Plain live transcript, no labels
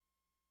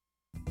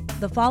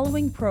The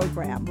following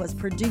program was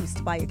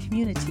produced by a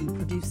community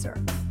producer.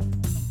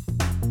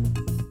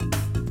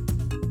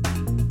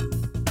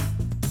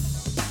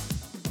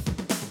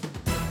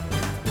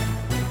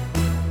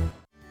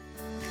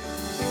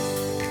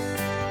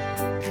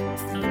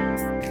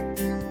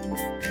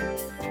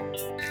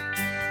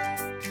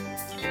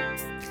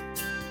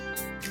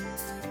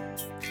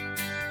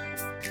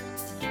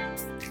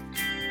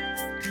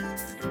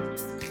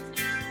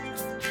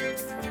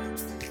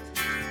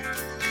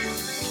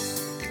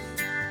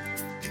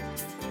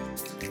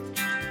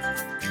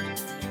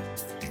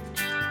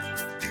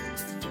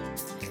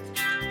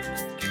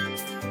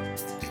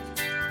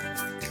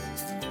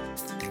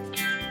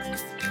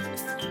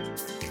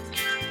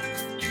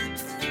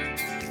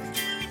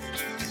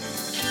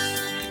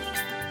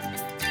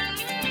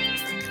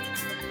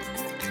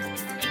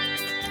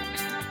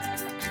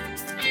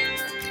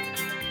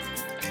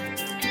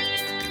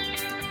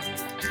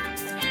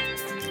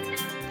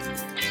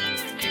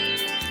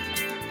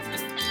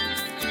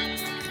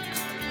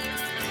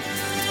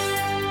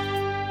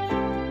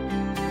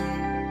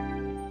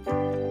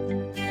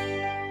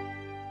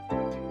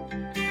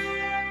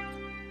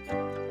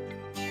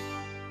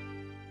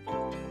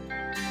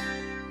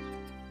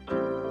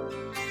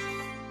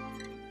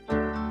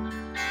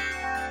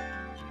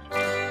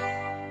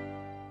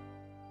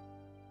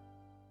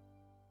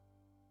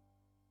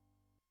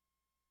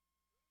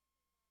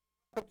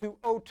 Welcome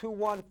to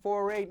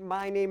 02148.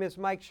 My name is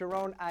Mike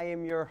Cherone. I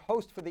am your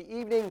host for the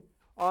evening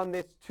on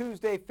this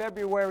Tuesday,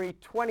 February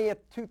 20th,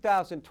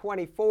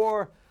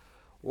 2024.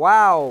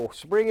 Wow,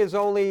 spring is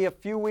only a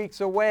few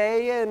weeks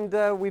away,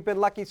 and we've been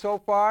lucky so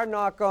far,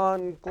 knock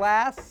on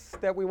glass,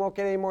 that we won't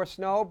get any more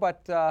snow,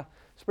 but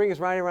spring is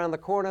right around the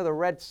corner. The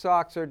Red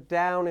Sox are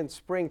down in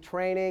spring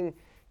training,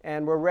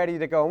 and we're ready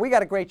to go. And we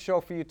got a great show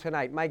for you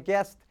tonight. My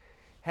guest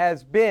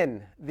has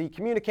been the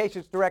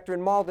communications director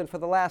in Malden for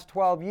the last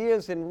 12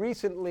 years and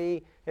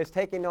recently has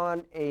taken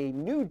on a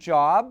new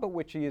job,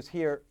 which he is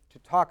here to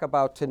talk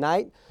about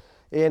tonight,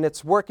 and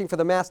it's working for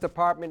the Mass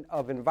Department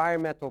of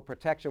Environmental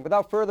Protection.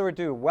 Without further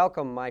ado,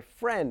 welcome my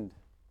friend,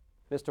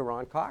 Mr.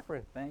 Ron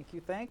Cochran. Thank you,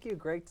 thank you.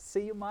 Great to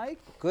see you, Mike.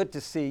 Good to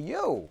see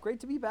you.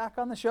 Great to be back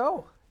on the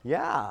show.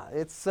 Yeah,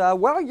 it's,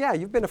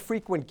 you've been a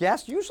frequent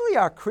guest, usually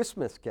our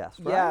Christmas guest,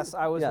 right? Yes,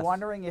 I was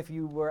wondering if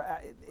you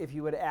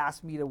would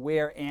ask me to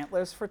wear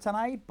antlers for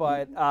tonight,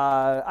 but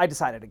I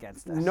decided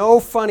against this. No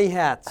funny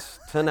hats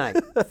tonight.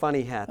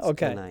 Funny hats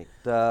tonight.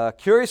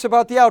 Curious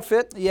about the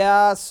outfit?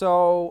 Yeah,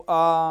 so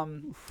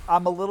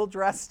I'm a little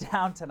dressed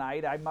down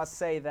tonight. I must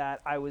say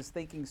that I was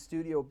thinking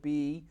Studio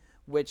B,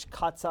 which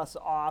cuts us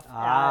off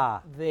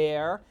at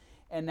there,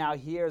 and now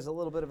here's a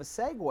little bit of a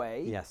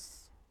segue.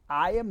 Yes.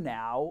 I am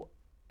now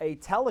a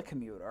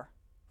telecommuter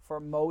for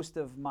most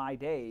of my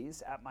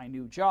days at my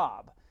new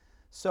job.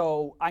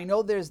 So I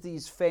know there's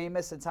these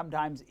famous and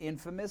sometimes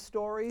infamous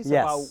stories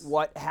about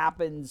what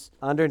happens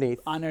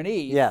underneath.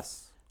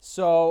 Yes.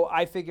 So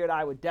I figured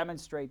I would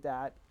demonstrate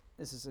that.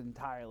 This is an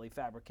entirely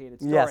fabricated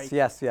story.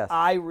 Yes.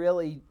 I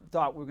really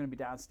thought we were going to be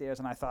downstairs,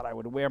 and I thought I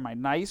would wear my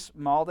nice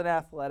Malden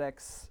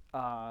Athletics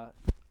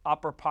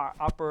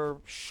upper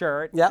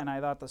shirt, and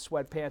I thought the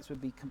sweatpants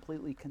would be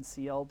completely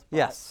concealed.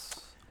 Yes.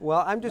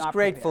 Well, I'm just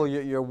grateful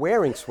you're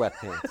wearing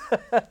sweatpants,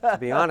 to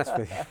be honest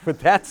with you. With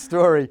that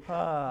story,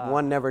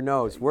 one never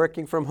knows.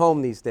 Working from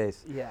home these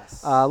days.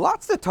 Yes.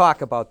 Lots to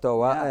talk about,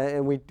 though,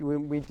 and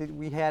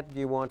we had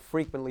you on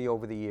frequently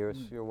over the years.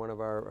 You're one of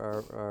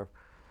our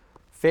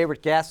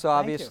favorite guests,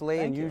 obviously,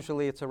 Thank you.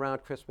 Usually it's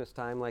around Christmas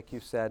time, like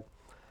you said.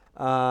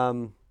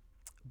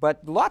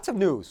 But lots of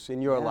news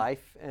in your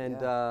life,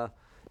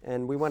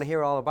 and we want to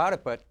hear all about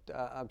it. But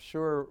I'm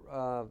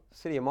sure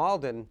City of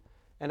Malden.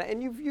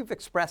 And you've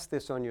expressed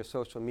this on your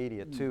social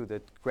media, too,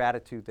 the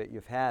gratitude that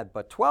you've had.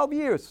 But 12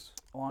 years,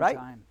 right?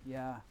 Long time,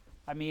 yeah.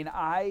 I mean,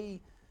 I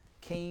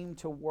came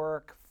to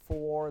work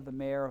for the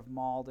mayor of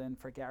Malden,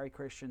 for Gary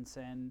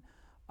Christensen,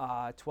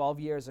 12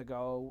 years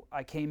ago.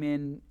 I came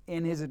in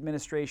his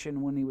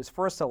administration when he was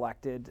first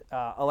elected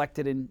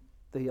in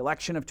the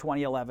election of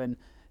 2011,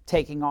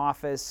 taking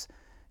office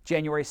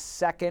January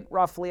 2nd,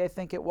 roughly, I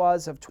think it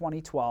was, of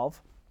 2012.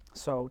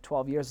 So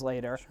 12 years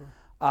later. Sure.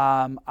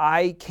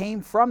 I came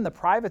from the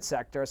private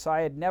sector, so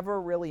I had never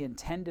really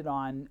intended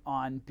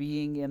on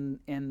being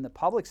in the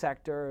public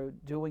sector,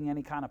 doing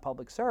any kind of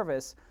public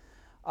service.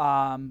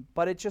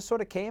 But it just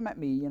sort of came at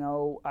me. You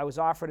know, I was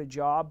offered a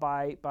job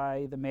by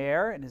the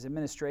mayor and his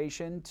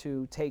administration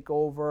to take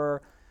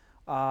over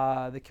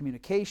the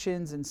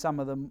communications and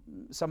some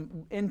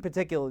in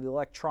particular the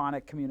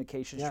electronic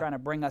communications, trying to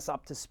bring us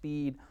up to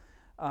speed,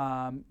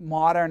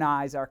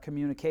 modernize our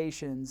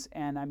communications.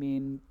 And I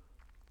mean,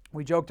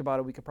 we joked about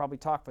it. We could probably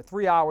talk for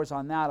 3 hours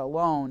on that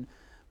alone.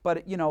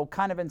 But, you know,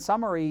 kind of in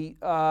summary,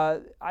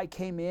 I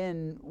came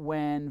in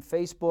when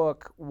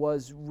Facebook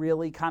was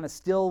really kind of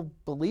still,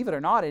 believe it or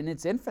not, in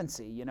its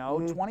infancy. You know,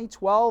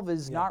 2012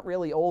 is not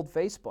really old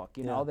Facebook.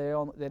 You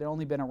know, they'd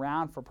only been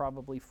around for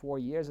probably 4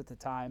 years at the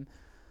time.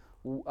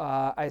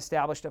 I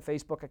established a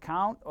Facebook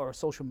account or a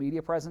social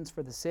media presence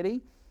for the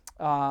city.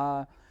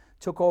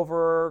 took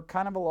over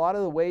kind of a lot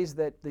of the ways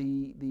that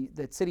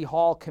that City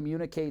Hall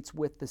communicates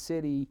with the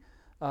city,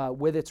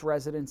 with its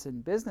residents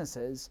and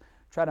businesses.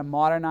 Try to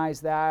modernize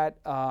that,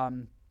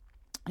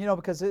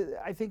 because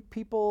I think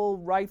people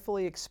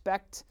rightfully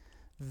expect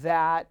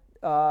that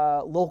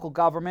local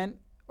government,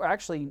 or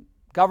actually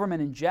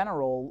government in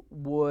general,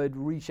 would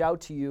reach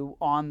out to you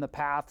on the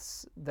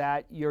paths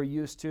that you're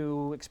used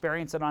to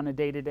experiencing on a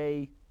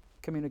day-to-day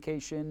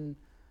communication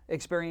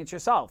experience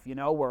yourself.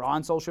 We're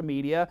on social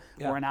media,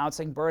 we're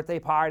announcing birthday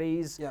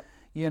parties,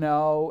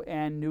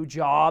 and new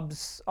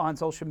jobs on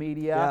social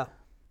media.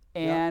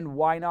 And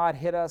why not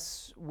hit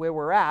us where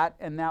we're at?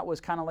 And that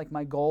was kind of like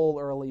my goal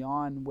early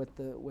on with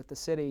the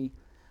city.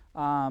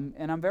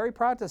 And I'm very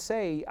proud to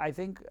say I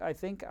think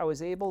I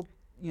was able,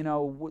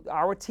 with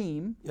our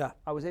team,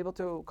 I was able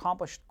to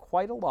accomplish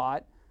quite a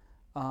lot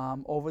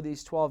over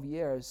these 12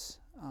 years.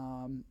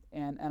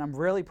 And I'm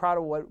really proud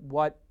of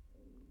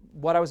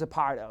what I was a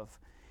part of.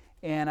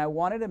 And I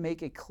wanted to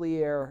make it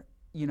clear,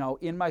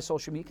 in my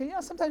social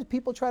media. Sometimes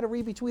people try to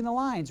read between the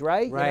lines,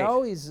 right?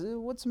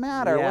 What's the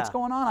matter? What's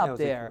going on up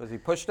there? Was he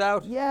pushed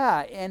out?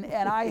 Yeah, and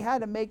I had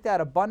to make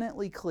that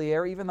abundantly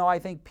clear, even though I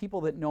think people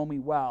that know me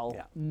well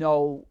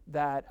know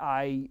that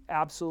I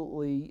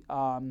absolutely,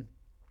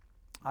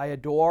 I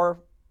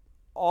adore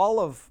all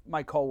of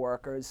my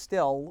coworkers.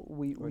 Still,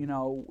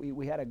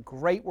 we had a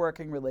great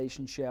working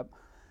relationship.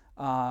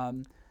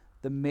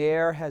 The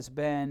mayor has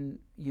been,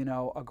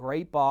 a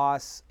great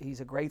boss.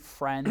 He's a great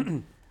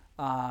friend,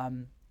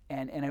 and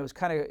it was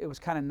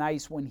kind of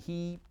nice when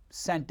he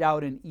sent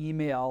out an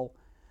email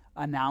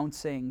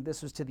announcing,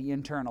 this was to the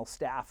internal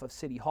staff of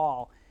City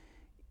Hall.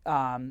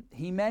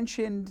 He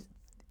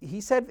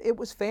said it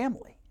was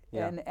family,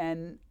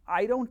 and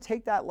I don't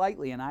take that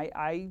lightly, and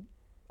I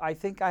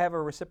think I have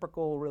a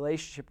reciprocal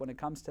relationship when it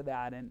comes to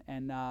that,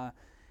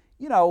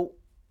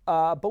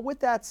 but with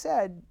that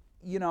said,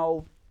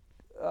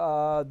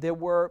 there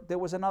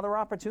was another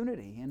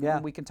opportunity,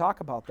 and we can talk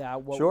about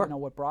that.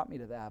 What brought me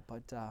to that,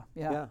 but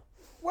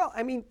Well,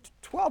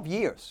 12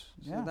 years.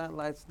 So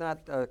it's not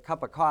a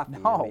cup of coffee.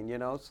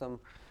 No.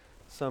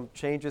 Some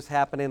changes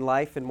happen in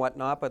life and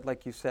whatnot, but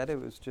like you said, it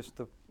was just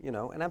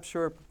and I'm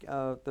sure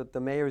the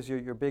mayor is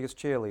your biggest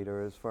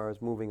cheerleader as far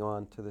as moving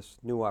on to this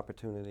new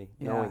opportunity,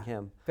 knowing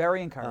him.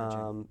 Very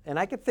encouraging. And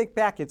I could think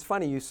back. It's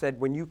funny you said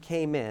when you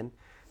came in,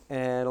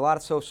 and a lot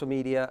of social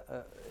media.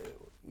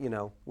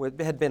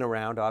 Had been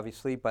around,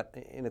 obviously, but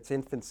in its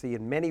infancy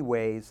in many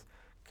ways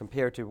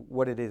compared to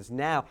what it is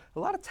now. A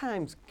lot of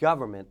times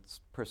government,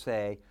 per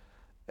se,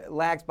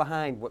 lags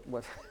behind what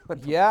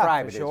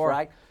private is,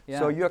 right? Yeah.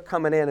 So you're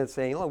coming in and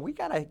saying, look, we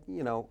got to,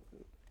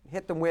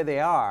 hit them where they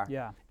are.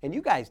 Yeah. And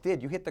you guys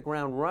did. You hit the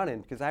ground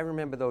running, because I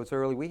remember those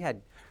early, we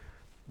had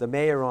the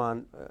mayor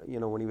on,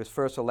 when he was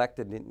first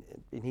elected, and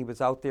he was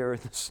out there in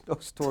the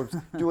snowstorms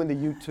doing the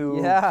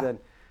YouTube. And,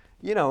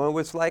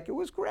 it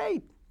was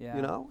great. Yeah.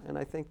 And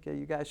I think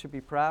you guys should be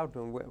proud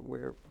of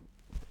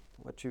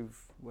what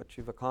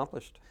you've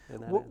accomplished.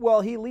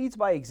 Well, he leads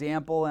by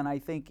example, and I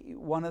think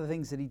one of the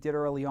things that he did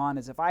early on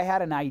is if I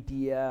had an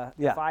idea,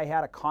 if I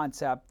had a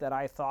concept that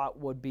I thought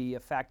would be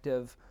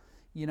effective,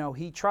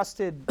 he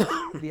trusted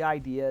the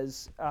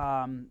ideas,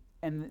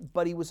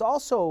 but he was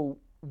also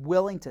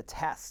willing to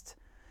test.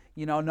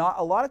 Not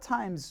a lot of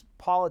times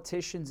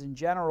politicians in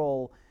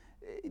general.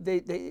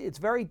 It's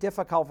very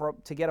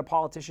difficult to get a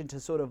politician to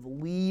sort of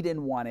lead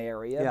in one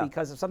area,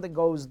 because if something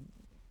goes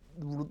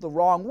the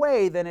wrong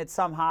way, then it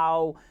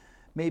somehow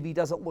maybe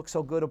doesn't look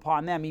so good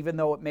upon them, even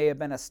though it may have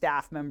been a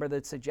staff member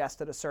that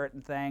suggested a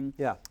certain thing.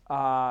 Yeah.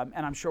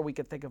 And I'm sure we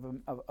could think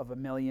of a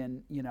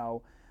million,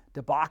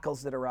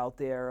 debacles that are out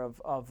there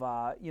of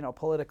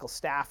political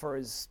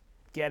staffers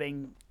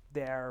getting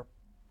their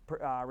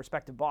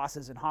respective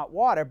bosses in hot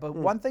water. But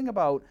one thing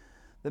about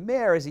the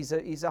mayor is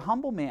he's a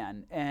humble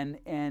man,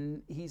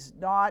 and he's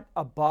not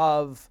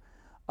above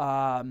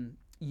a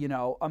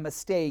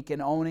mistake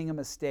and owning a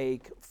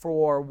mistake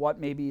for what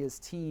maybe his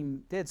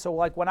team did. So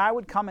like when I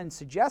would come and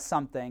suggest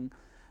something,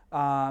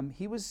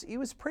 he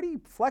was pretty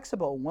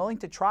flexible and willing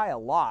to try a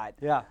lot.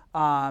 Yeah.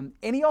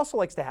 And he also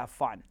likes to have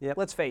fun. Yep.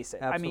 Let's face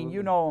it. Absolutely.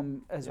 You know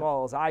him as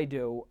well as I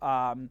do,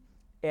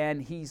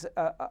 and he's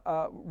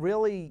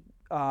really.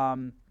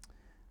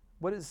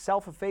 What is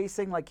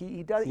self-effacing? Like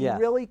he does. He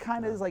really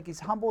kind of is like he's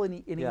humble,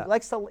 and he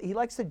likes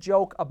to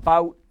joke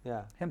about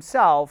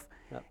himself,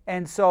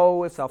 and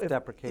so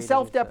self-deprecating.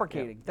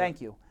 Self-deprecating.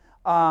 Thank you.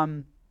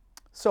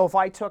 So if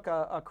I took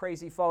a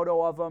crazy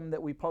photo of him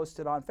that we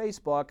posted on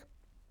Facebook,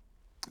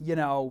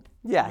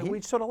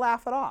 we'd sort of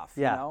laugh it off.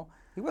 Yeah.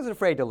 He wasn't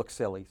afraid to look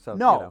silly. So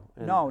no,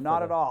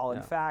 not at all.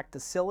 In fact, the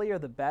sillier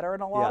the better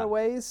in a lot of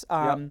ways.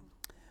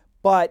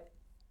 But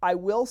I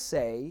will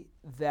say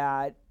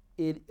that.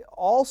 It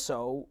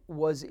also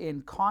was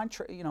in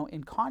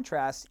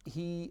contrast,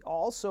 he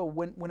also,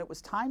 when it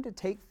was time to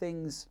take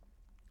things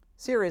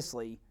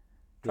seriously,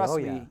 trust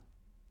me,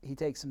 he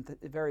takes them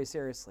very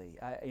seriously.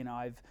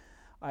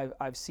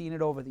 I've seen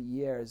it over the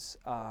years.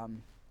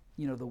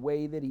 The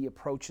way that he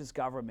approaches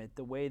government,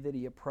 the way that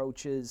he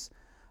approaches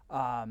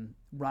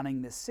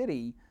running the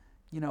city,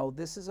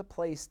 this is a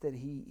place that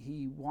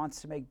he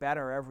wants to make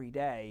better every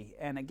day.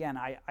 And again,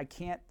 I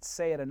can't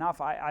say it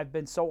enough. I've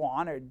been so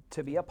honored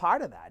to be a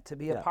part of that, to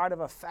be a part of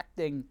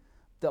affecting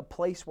the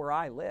place where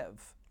I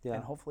live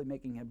and hopefully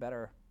making it a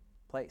better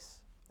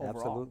place overall.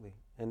 Absolutely.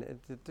 And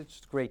it's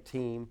just a great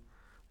team.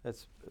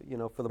 It's,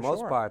 for the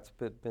most part,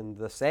 it's been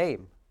the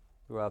same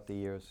throughout the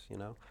years,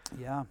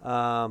 Yeah.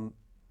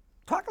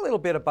 Talk a little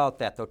bit about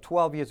that, though.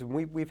 12 years, and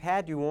we've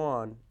had you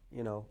on,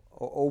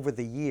 over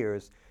the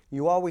years.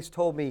 You always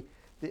told me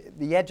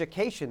the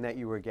education that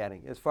you were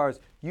getting, as far as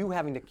you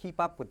having to keep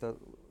up with the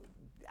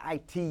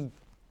IT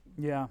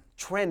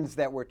trends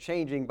that were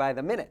changing by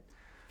the minute,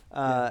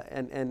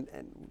 and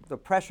the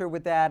pressure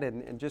with that,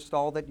 and just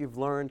all that you've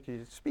learned. Can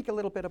you speak a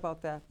little bit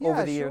about that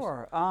over the years? Yeah,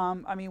 sure.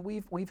 I mean,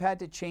 we've had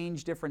to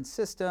change different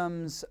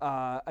systems,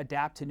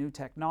 adapt to new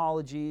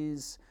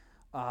technologies.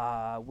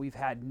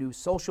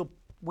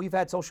 We've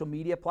had social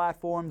media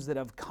platforms that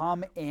have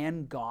come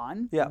and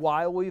gone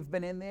while we've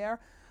been in there.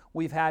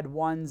 We've had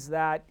ones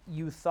that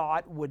you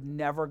thought would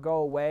never go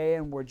away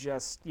and were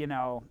just,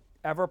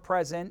 ever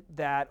present,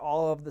 that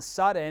all of the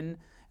sudden,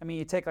 I mean,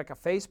 you take like a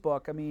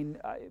Facebook, I mean,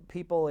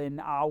 people in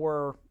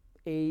our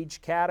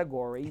age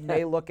category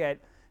may look at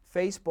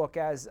Facebook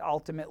as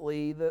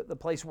ultimately the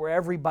place where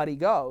everybody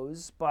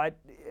goes, but,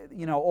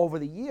 over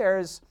the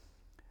years,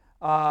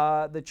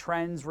 the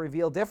trends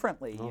reveal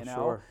differently,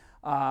 Sure.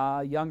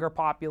 Younger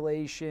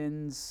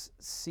populations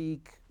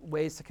seek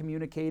ways to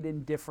communicate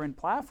in different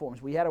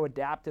platforms. We had to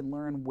adapt and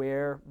learn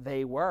where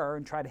they were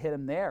and try to hit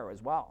them there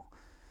as well.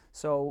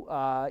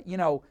 So,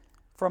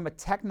 from a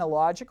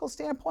technological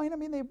standpoint, I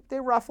mean, they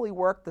roughly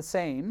work the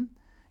same,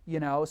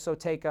 so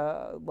take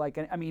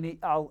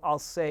I'll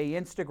say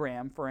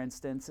Instagram, for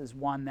instance, is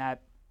one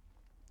that,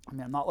 I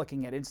mean, I'm not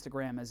looking at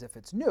Instagram as if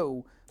it's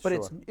new, but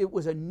it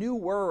was a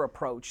newer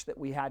approach that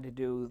we had to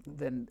do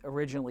than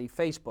originally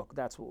Facebook.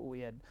 That's what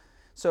we had.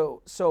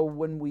 So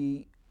when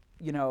we,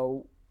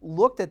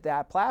 looked at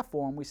that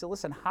platform, we said,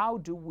 listen, how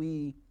do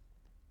we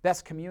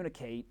best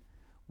communicate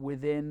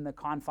within the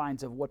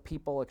confines of what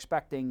people are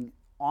expecting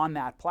on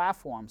that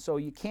platform? So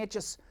you can't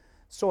just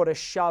sort of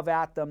shove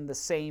at them the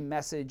same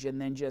message and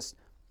then just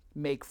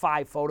make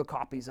 5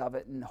 photocopies of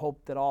it and hope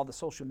that all the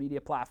social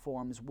media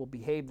platforms will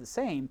behave the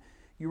same.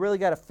 You really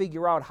got to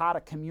figure out how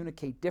to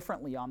communicate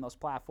differently on those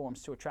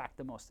platforms to attract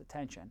the most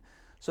attention.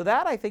 So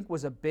that, I think,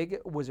 was a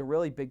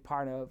really big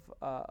part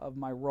of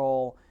my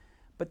role.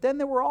 But then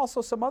there were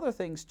also some other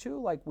things too,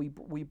 like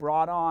we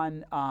brought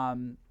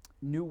on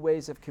new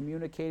ways of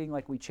communicating,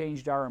 like we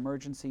changed our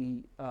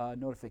emergency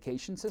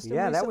notification system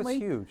recently. That was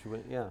huge.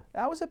 Yeah,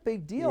 that was a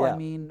big deal. Yeah. I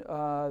mean,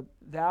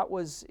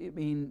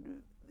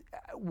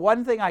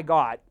 one thing I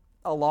got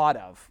a lot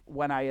of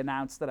when I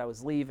announced that I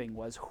was leaving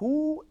was,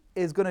 who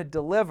is going to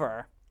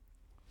deliver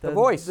the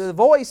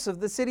voice of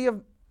the city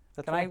of...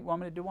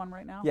 Want me to do one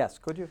right now? Yes,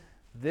 could you?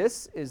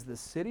 This is the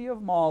city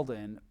of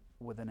Malden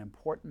with an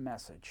important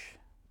message.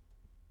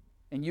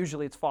 And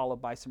usually it's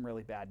followed by some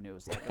really bad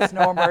news, like a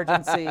snow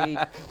emergency,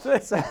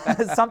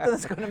 something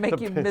that's going to make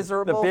you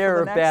miserable. The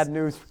bearer of bad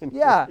news.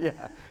 Yeah.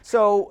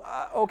 So,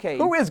 okay.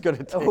 Who is going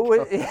to take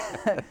over?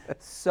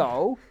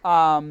 So,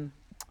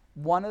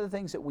 one of the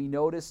things that we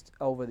noticed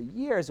over the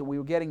years, that we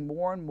were getting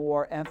more and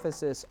more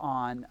emphasis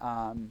on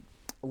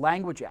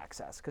language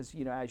access, because,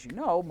 as you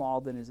know,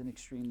 Malden is an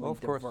extremely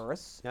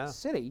diverse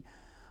city.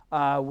 We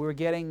were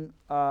getting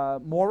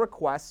more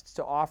requests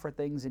to offer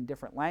things in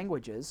different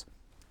languages.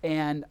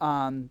 And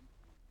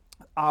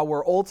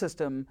our old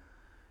system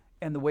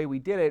and the way we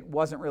did it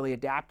wasn't really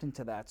adapting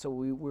to that. So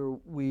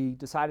we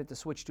decided to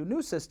switch to a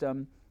new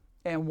system.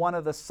 And one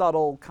of the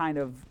subtle kind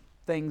of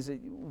things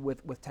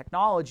with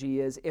technology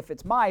is, if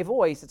it's my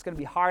voice, it's going to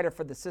be harder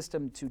for the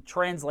system to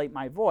translate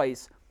my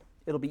voice.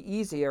 It'll be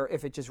easier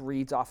if it just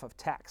reads off of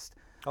text.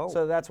 Oh.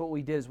 So that's what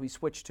we did, is we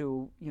switched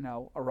to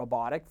a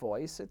robotic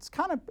voice. It's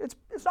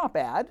not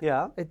bad.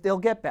 Yeah. They'll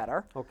get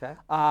better. Okay.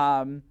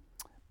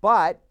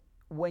 But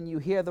when you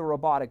hear the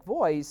robotic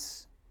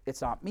voice,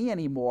 it's not me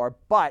anymore,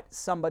 but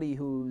somebody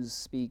who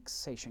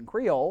speaks Haitian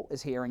Creole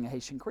is hearing a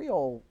Haitian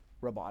Creole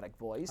robotic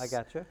voice. I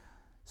gotcha.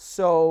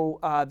 So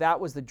that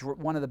was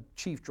one of the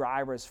chief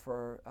drivers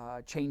for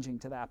changing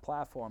to that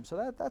platform.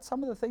 So that's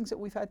some of the things that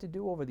we've had to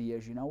do over the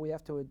years. We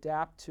have to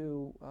adapt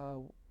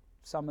to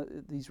some of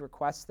these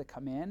requests that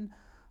come in.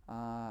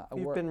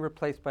 You've been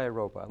replaced by a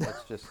robot.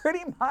 Let's just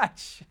pretty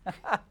much.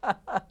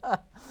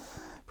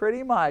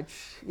 Pretty much,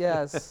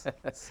 yes.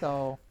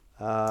 So.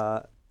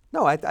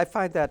 No, I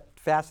find that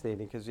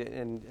fascinating, because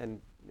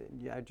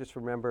I just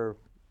remember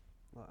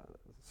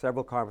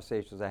several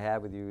conversations I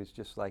had with you. It's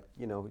just like,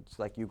 it's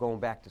like you going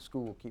back to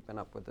school, keeping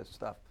up with this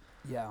stuff.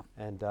 Yeah.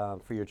 And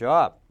for your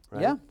job,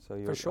 right? Yeah,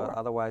 so for sure.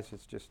 Otherwise,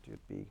 it's just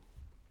you'd be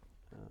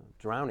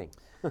drowning.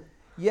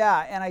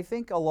 Yeah, and I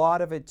think a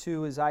lot of it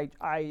too is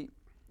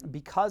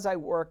because I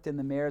worked in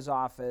the mayor's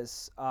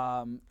office,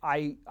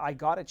 I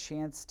got a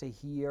chance to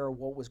hear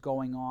what was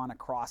going on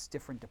across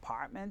different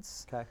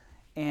departments. Okay.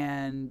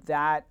 And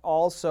that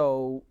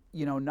also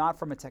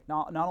not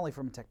only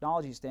from a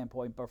technology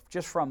standpoint, but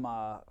just from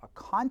a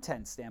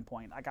content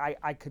standpoint. Like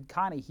I could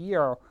kind of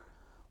hear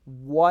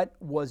what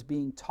was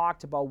being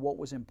talked about, what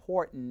was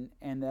important,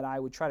 and that I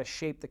would try to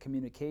shape the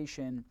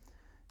communication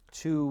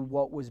to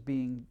what was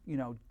being,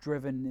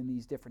 driven in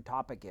these different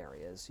topic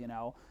areas.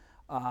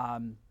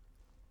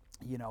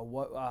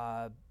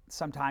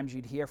 Sometimes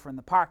you'd hear from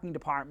the parking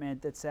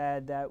department that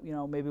said that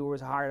maybe it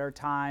was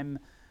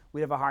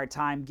we'd have a hard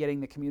time getting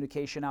the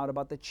communication out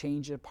about the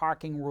change of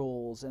parking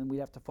rules, and we'd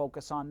have to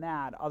focus on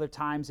that. Other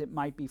times it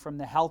might be from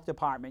the health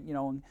department,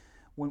 when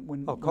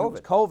it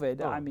was COVID.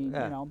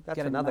 That's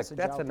getting the message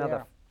out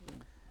there.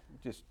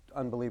 Just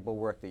unbelievable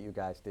work that you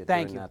guys did.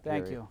 Thank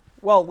you.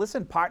 Well,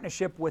 listen,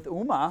 partnership with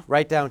UMA.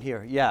 Right down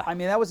here, yeah. I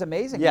mean, that was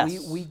amazing.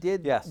 Yes. We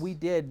did.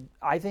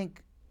 I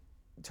think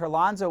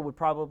Terlanzo would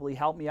probably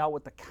help me out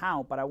with the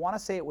count, but I want to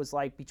say it was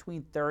like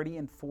between 30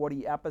 and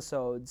 40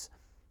 episodes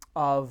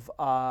of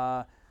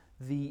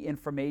the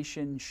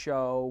information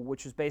show,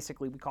 which was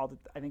basically we called it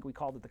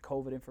the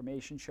COVID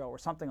information show or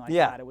something like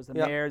that. It was the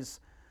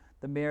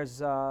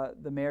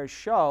mayor's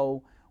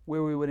show,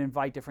 where we would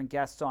invite different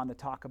guests on to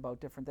talk about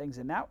different things,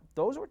 and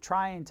those were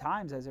trying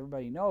times, as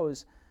everybody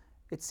knows.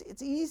 It's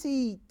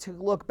easy to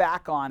look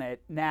back on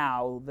it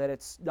now that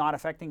it's not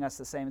affecting us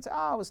the same and say,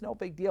 it was no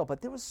big deal.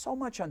 But there was so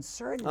much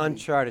uncertainty.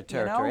 Uncharted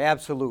territory,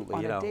 absolutely.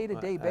 On a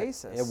day-to-day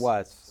basis. It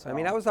was. So. I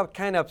mean, I was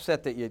kind of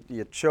upset that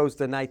you chose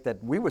the night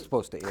that we were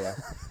supposed to air.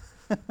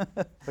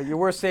 But you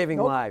were saving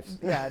lives.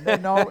 Yeah,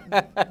 no,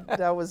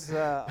 that was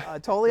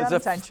totally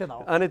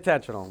unintentional.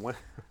 Unintentional.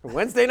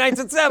 Wednesday nights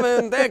at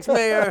 7. Thanks,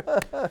 Mayor.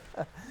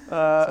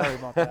 Sorry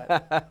about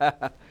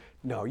that.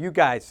 No, you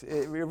guys,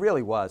 it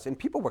really was. And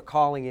people were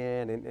calling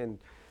in, and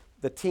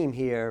the team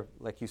here,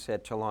 like you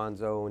said,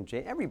 Chalonzo and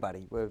Jay,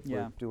 everybody were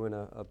doing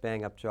a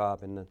bang-up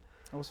job. And it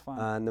was fun.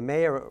 And the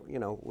mayor,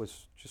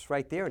 was just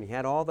right there, and he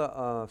had all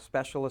the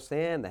specialists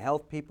in, the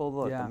health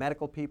people, the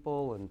medical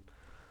people, and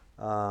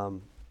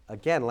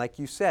again, like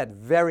you said,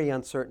 very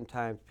uncertain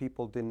times.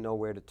 People didn't know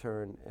where to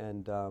turn,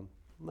 and it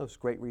was a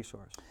great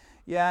resource.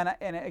 Yeah,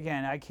 and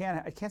again, I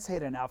can't say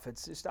it enough.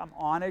 It's just I'm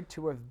honored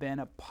to have been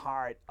a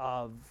part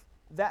of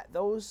that.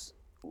 Those,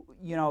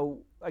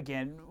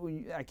 again,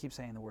 I keep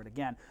saying the word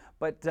again,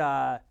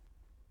 but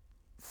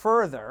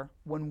further,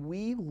 when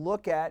we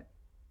look at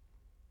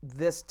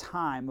this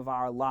time of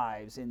our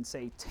lives in,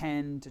 say,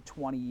 10 to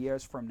 20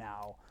 years from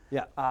now,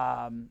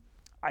 I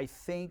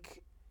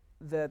think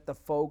that the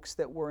folks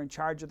that were in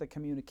charge of the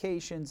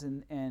communications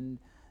and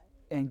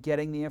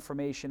getting the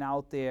information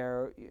out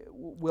there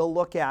will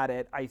look at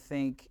it, I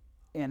think,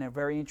 in a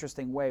very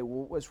interesting way.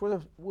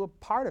 We're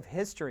part of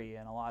history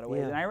in a lot of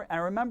ways. And I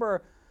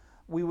remember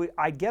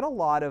I'd get a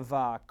lot of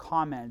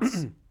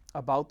comments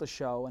about the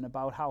show and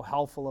about how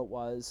helpful it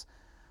was.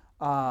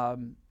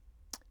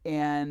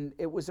 And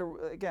it was a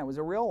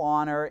real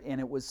honor,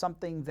 and it was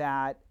something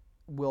that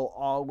will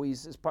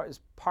always, as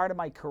part of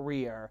my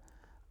career,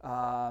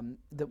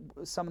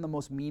 some of the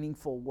most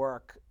meaningful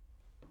work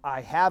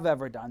I have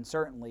ever done,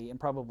 certainly, and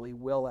probably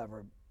will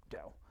ever do.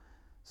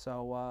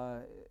 So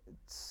I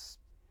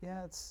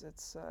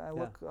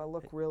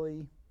look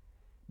really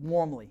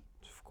warmly.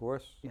 Of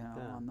course.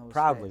 On those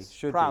proudly days.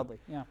 should proudly,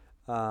 be. Yeah.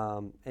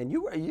 And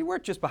you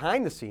weren't just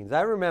behind the scenes.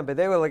 I remember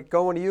they were like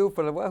going to you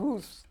for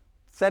who's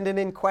sending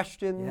in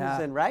questions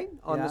and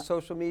on the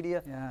social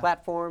media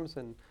platforms,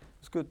 and it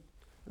was good.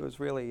 It was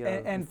really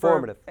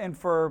informative.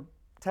 For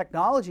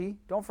technology,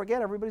 don't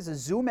forget, everybody's a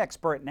Zoom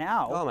expert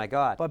now. Oh my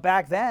God! But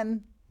back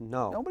then,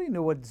 nobody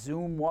knew what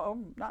Zoom was.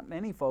 Not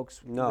many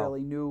folks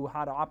really knew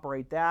how to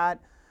operate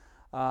that.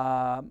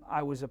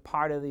 I was a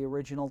part of the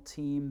original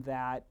team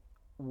that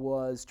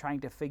was trying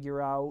to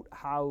figure out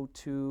how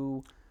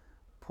to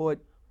put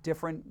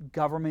different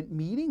government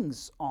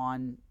meetings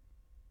online,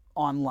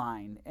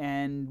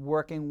 and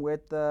working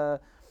with the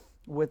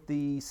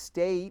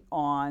state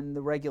on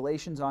the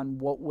regulations on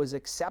what was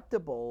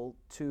acceptable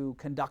to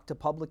conduct a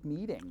public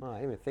meeting. Oh, I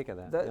didn't even think of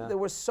that. There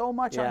was so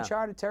much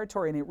uncharted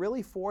territory, and it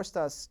really forced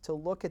us to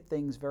look at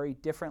things very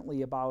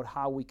differently about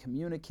how we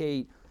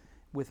communicate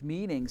with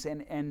meetings,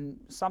 and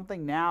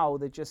something now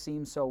that just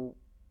seems so,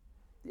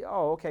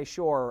 okay,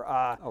 sure.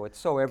 It's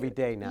so every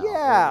day now.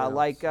 Yeah,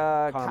 like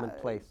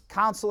commonplace.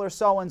 Counselor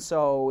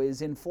so-and-so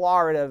is in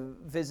Florida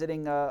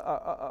visiting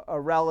a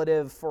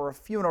relative for a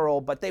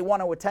funeral, but they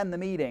want to attend the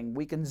meeting.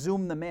 We can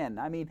Zoom them in.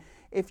 I mean,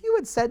 if you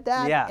had said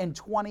that in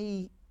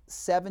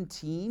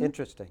 2017,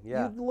 interesting.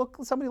 Yeah.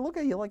 Somebody look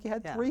at you like you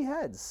had three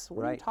heads.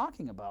 What are you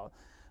talking about?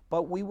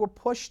 But we were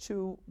pushed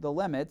to the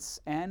limits,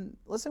 and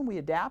listen, we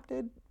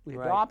adapted, we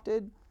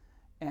adopted,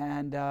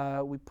 and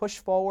we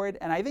pushed forward.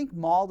 And I think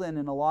Malden,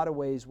 in a lot of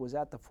ways, was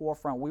at the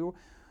forefront. We were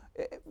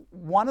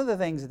one of the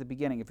things at the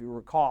beginning, if you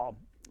recall,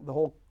 the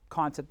whole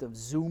concept of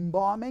Zoom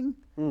bombing.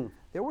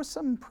 There was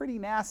some pretty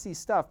nasty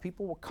stuff.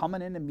 People were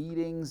coming into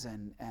meetings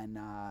and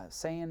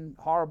saying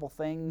horrible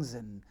things,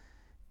 and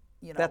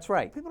that's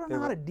right. People don't know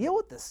how to deal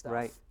with this stuff.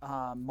 Right.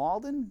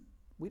 Malden,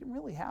 we didn't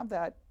really have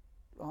that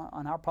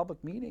on our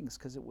public meetings,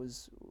 because it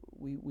was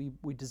we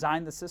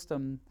designed the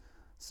system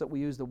So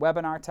we used the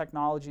webinar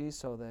technology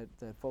so that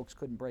folks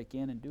couldn't break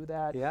in and do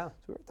that. Yeah. So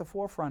we're at the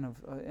forefront of,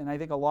 and I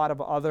think a lot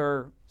of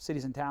other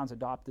cities and towns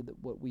adopted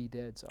what we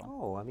did. So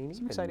Oh, I mean,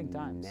 some even exciting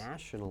times.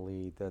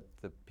 nationally, that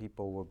the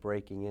people were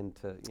breaking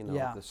into,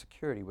 Yeah. the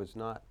security was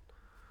not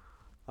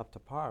up to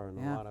par in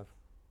a lot of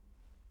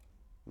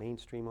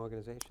mainstream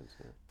organizations.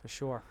 Yeah. For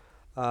sure.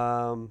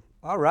 All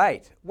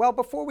right. Well,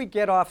 before we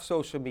get off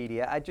social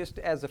media, I just,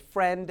 as a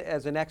friend,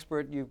 as an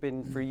expert, you've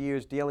been for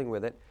years dealing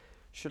with it,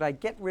 should I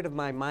get rid of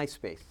my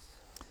MySpace?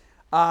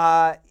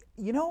 I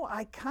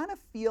kind of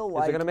feel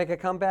like Is it going to make a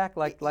comeback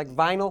like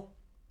vinyl?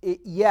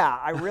 Yeah,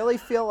 I really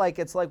feel like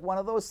it's like one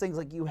of those things,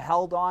 like you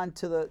held on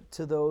to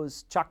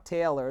those Chuck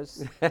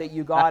Taylors that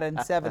you got in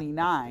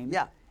 '79.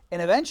 Yeah. And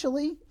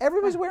eventually,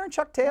 everybody's wearing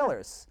Chuck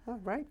Taylors. Oh,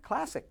 right.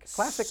 Classic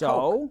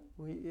So,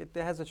 Coke. It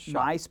has a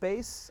shot.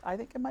 MySpace, I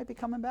think it might be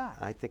coming back.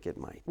 I think it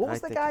might. What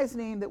was the guy's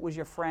name that was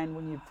your friend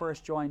when you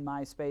first joined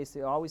MySpace?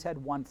 They always had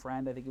one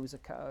friend. I think it was a.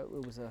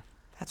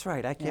 That's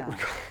right. I can't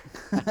recall.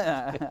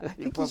 I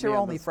think he's your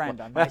only friend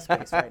on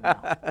MySpace right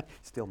now.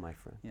 Still my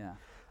friend. Yeah.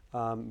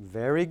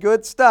 Very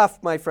good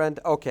stuff, my friend.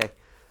 Okay.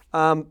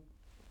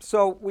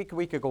 So we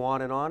could go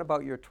on and on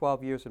about your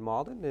 12 years in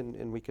Malden,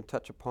 and we can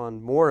touch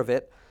upon more of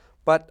it.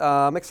 But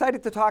I'm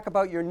excited to talk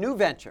about your new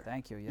venture.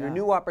 Thank you. Yeah. Your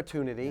new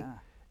opportunity. Yeah.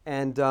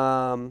 And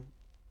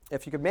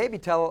if you could maybe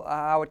tell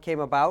how it came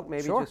about,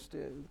 maybe Sure.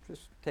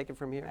 just take it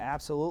from here.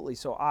 Absolutely.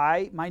 So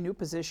my new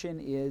position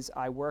is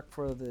I work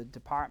for the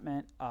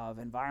Department of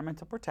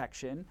Environmental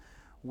Protection,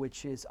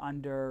 which is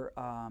under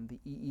the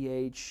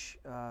EEH.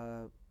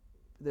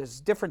 There's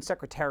different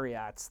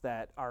secretariats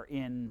that are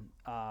in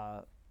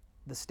the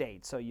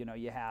state. So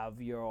you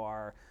have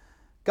your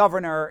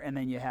governor, and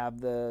then you have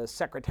the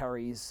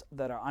secretaries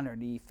that are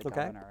underneath the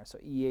governor. So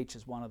EEH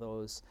is one of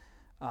those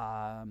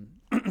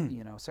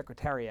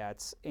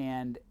secretariats,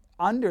 and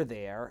under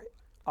there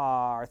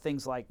are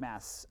things like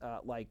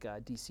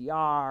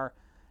DCR,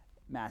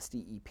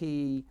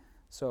 MassDEP.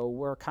 So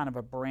we're kind of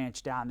a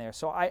branch down there.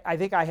 So I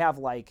think I have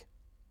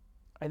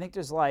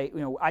there's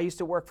I used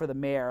to work for the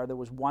mayor. There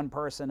was one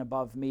person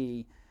above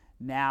me.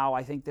 Now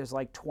I think there's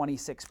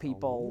 26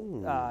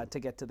 people to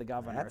get to the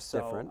governor. That's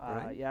different,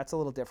 right? Yeah, it's a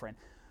little different.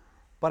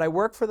 But I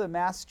work for the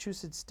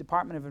Massachusetts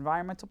Department of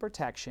Environmental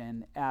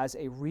Protection as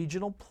a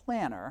regional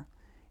planner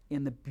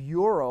in the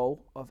Bureau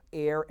of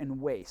Air and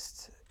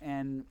Waste.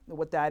 And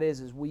what that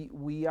is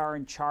we are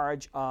in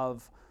charge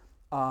of,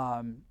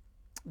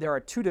 there are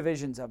two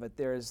divisions of it.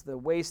 There's the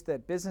waste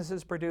that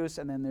businesses produce,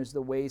 and then there's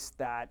the waste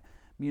that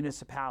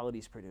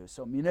municipalities produce.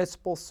 So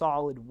municipal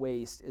solid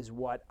waste is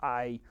what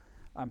I'm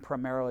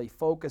primarily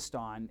focused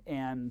on.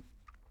 And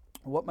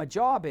what my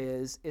job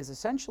is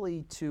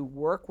essentially to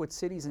work with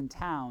cities and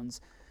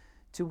towns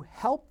to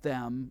help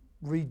them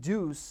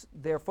reduce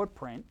their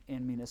footprint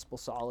in municipal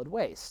solid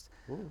waste.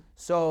 Ooh.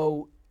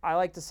 So I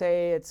like to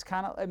say it's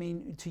kind of,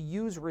 to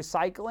use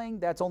recycling,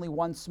 that's only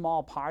one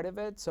small part of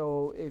it.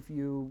 So if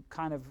you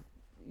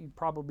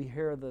probably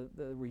hear the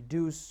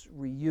reduce,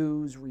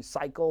 reuse,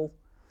 recycle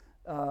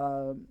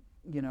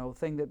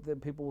thing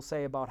that people will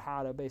say about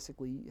how to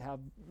basically have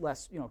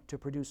less, to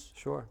produce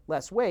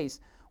less waste.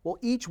 Well,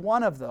 each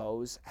one of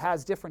those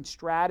has different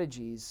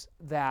strategies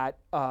that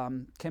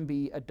can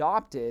be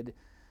adopted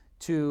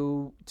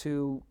to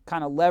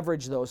kind of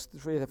leverage those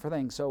three different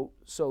things. So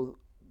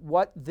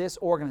what this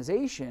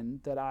organization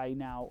that I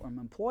now am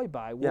employed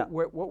by,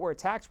 what we're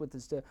tasked with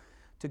is to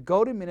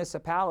go to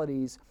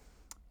municipalities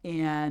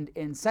and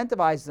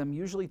incentivize them,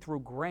 usually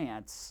through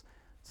grants,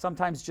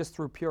 sometimes just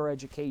through pure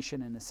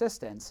education and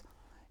assistance,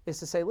 is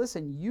to say,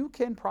 listen, you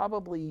can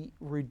probably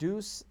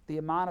reduce the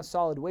amount of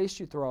solid waste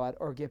you throw out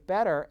or get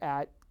better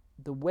at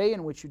the way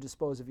in which you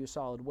dispose of your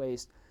solid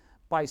waste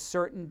by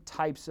certain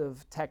types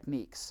of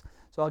techniques.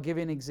 So I'll give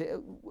you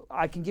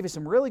I can give you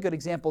some really good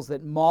examples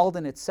that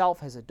Malden itself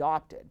has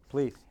adopted.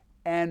 Please.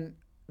 And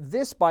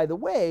this, by the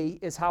way,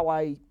 is how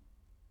I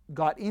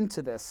got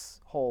into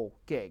this whole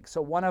gig.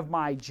 So one of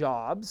my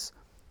jobs,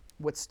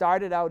 what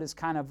started out as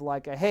kind of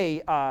like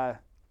hey,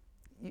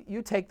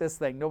 you take this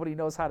thing. Nobody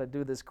knows how to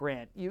do this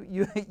grant.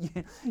 You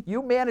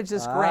manage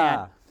this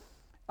grant.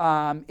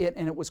 And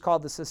it was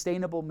called the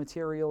Sustainable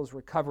Materials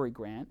Recovery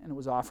Grant, and it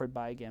was offered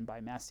by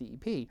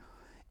MassDEP.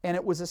 And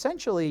it was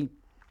essentially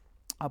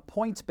a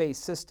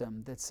points-based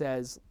system that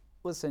says,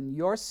 listen,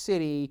 your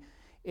city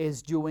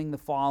is doing the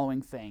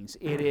following things.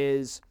 It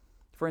is,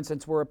 for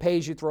instance, we're a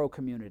pay-as-you-throw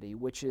community,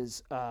 which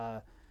is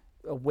a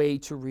way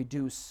to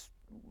reduce.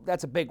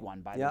 That's a big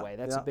one, by the way.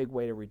 That's a big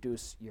way to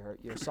reduce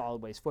your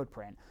solid waste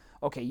footprint.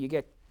 Okay, you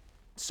get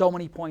so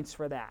many points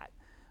for that.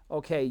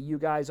 Okay, you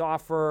guys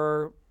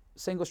offer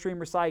single stream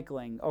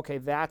recycling. Okay,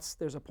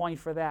 there's a point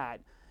for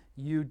that.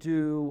 You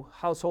do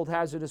household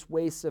hazardous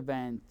waste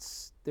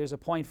events. There's a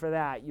point for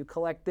that. You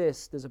collect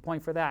this. There's a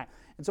point for that.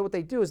 And so what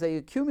they do is they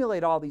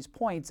accumulate all these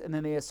points, and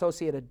then they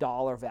associate a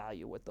dollar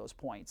value with those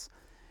points.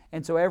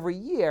 And so every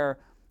year,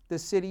 the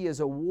city is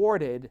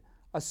awarded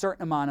a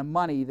certain amount of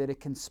money that it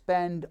can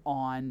spend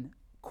on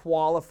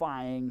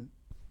qualifying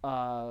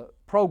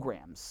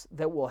programs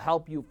that will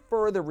help you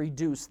further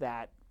reduce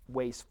that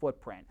waste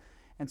footprint.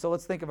 And so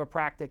let's think of a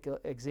practical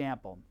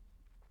example.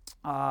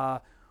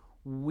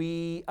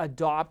 We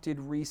adopted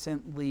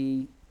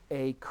recently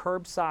a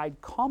curbside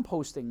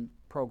composting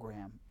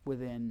program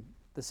within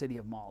the city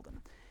of Malden.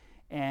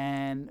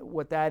 And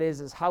what that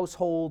is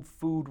household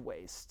food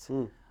waste.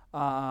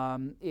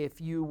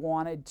 If you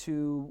wanted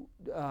to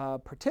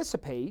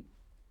participate,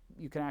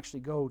 you can actually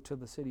go to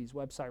the city's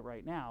website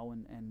right now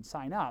and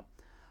sign up.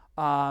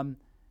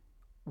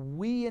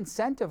 We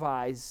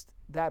incentivized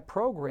that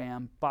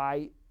program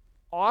by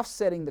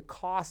offsetting the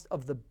cost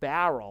of the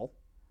barrel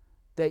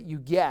that you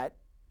get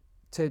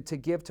to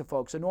give to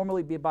folks. So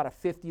normally it'd be about a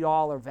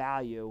 $50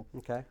 value.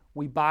 Okay.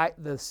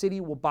 The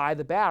city will buy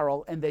the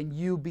barrel, and then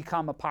you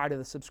become a part of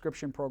the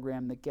subscription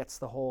program that gets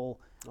the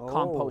whole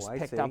compost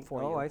picked up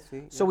for you. Oh, I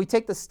see. So we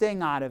take the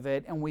sting out of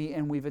it, and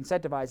we've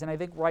incentivized. And I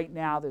think right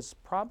now there's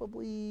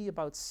probably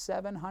about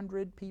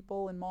 700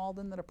 people in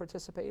Malden that are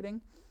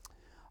participating.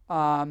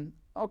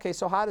 Okay,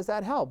 so how does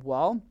that help?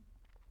 Well,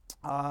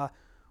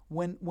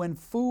 when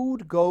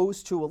food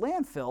goes to a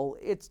landfill,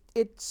 it's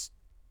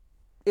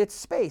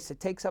space. It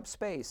takes up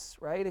space,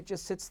 right? It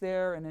just sits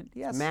there, and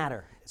It's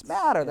matter.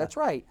 Yeah. That's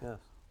right. Yeah.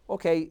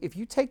 Okay, if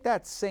you take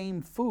that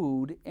same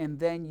food and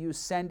then you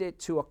send it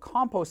to a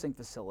composting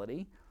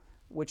facility,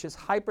 which is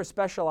hyper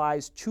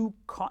specialized to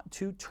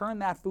turn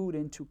that food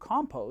into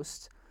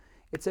compost,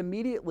 it's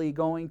immediately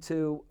going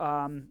to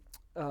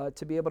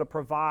be able to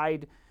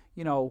provide,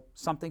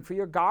 something for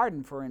your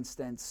garden, for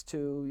instance,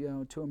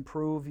 to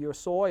improve your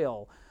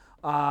soil.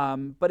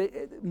 But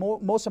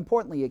most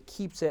importantly, it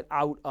keeps it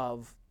out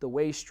of the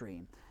waste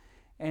stream.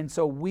 And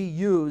so we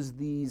use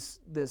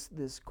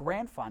this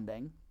grant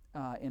funding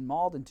in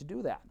Malden to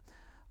do that.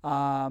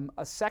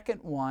 A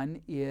second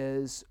one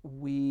is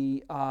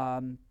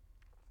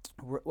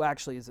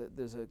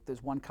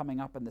there's one coming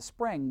up in the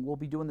spring. We'll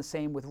be doing the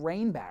same with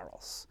rain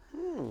barrels.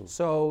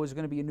 So there's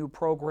going to be a new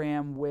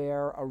program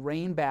where a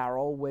rain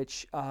barrel,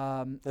 which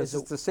This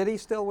is the city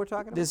still we're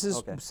talking about? This is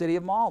Okay. City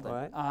of Malden.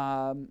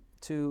 All right.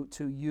 To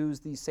use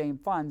these same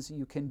funds,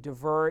 you can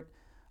divert.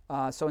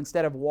 So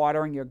instead of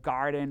watering your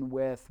garden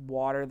with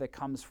water that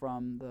comes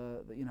from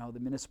the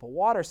municipal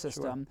water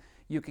system,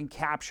 you can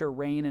capture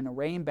rain in a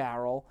rain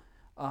barrel.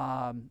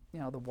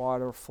 The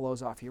water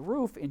flows off your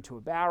roof into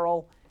a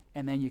barrel,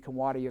 and then you can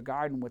water your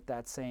garden with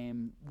that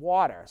same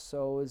water.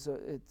 So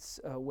it's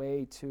a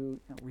way to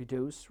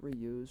reduce,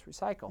 reuse,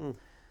 recycle.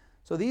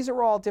 So these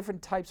are all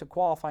different types of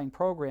qualifying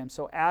programs.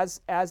 So as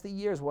the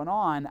years went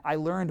on, I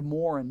learned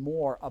more and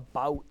more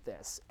about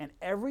this. And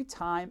every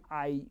time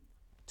I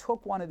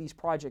took one of these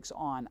projects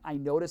on, I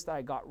noticed that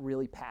I got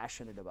really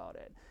passionate about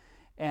it.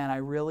 And I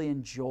really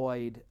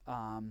enjoyed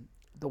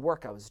the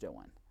work I was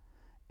doing.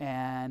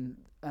 And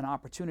an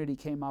opportunity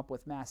came up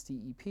with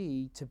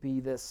MassDEP to be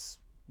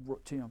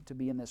to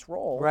be in this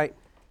role. Right.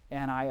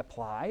 And I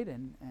applied,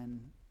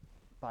 and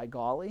by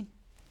golly,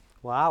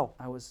 Wow.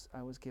 I was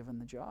given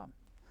the job.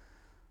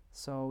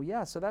 So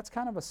yeah, so that's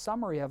kind of a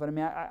summary of it. I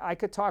mean, I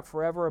could talk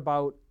forever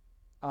about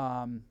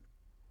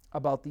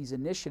these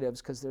initiatives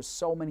because there's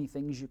so many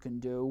things you can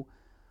do.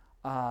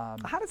 How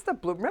does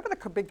remember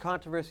the big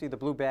controversy of the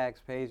blue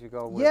bags pay as you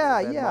go with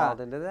Yeah.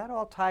 Malden? Did that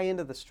all tie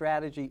into the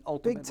strategy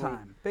ultimately?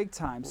 Big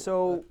time.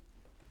 So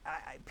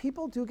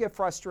people do get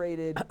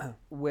frustrated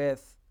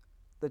with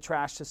the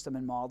trash system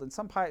in Malden.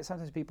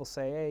 Sometimes people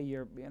say, hey,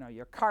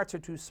 your carts are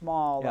too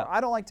small, Yeah. or I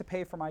don't like to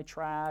pay for my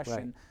trash, Right.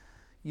 and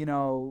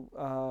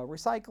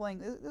recycling.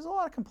 There's a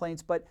lot of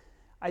complaints, but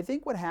I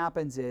think what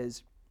happens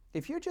is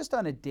if you're just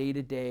on a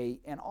day-to-day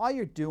and all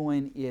you're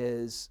doing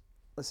is,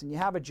 listen, you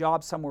have a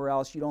job somewhere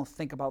else, you don't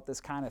think about this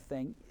kind of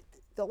thing,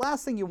 the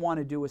last thing you want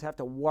to do is have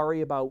to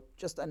worry about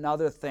just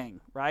another thing,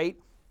 right?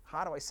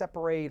 How do I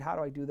separate? How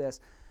do I do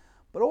this?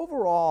 But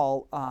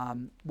overall,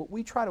 what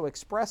we try to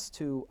express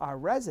to our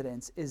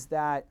residents is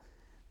that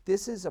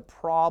this is a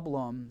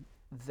problem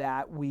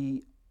that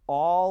we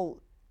all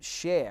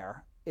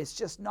share. It's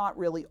just not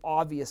really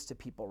obvious to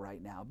people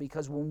right now,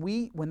 because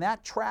when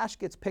that trash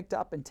gets picked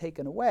up and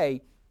taken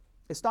away,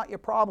 it's not your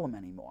problem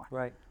anymore.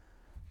 Right.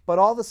 But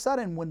all of a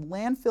sudden, when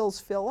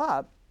landfills fill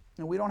up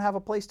and we don't have a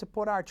place to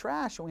put our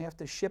trash and we have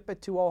to ship it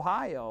to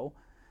Ohio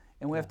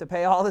and we have to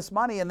pay all this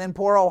money, and then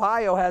poor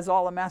Ohio has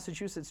all of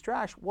Massachusetts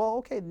trash, well,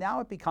 okay, now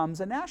it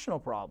becomes a national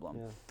problem.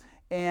 Yeah.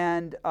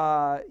 And,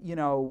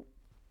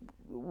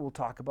 we'll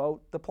talk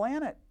about the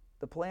planet.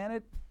 The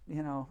planet,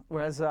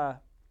 whereas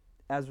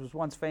as was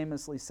once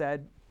famously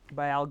said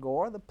by Al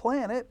Gore, the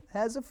planet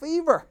has a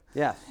fever.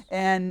 Yes.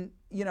 And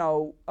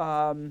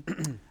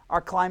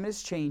our climate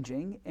is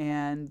changing,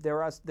 and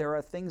there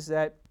are things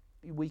that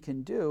we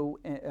can do,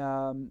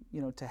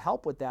 to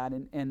help with that.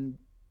 And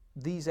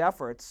these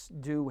efforts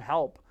do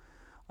help,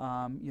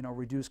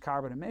 reduce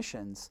carbon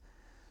emissions.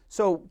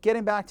 So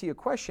getting back to your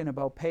question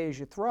about pay as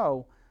you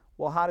throw,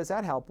 well, how does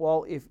that help?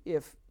 Well,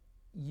 if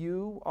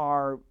you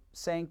are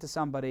saying to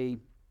somebody,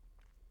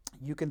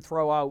 you can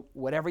throw out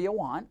whatever you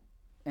want,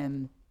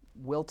 and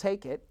we'll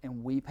take it,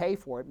 and we pay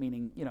for it,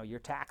 meaning your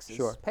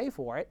taxes pay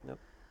for it. Yep.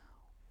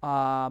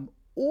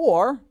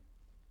 Or,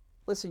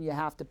 listen, you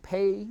have to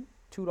pay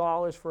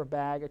 $2 for a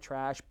bag of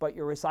trash, but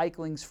your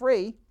recycling's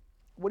free,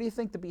 what do you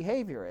think the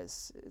behavior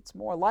is? It's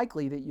more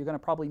likely that you're going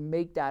to probably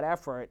make that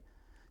effort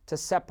to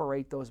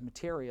separate those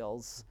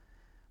materials,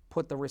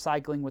 put the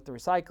recycling with the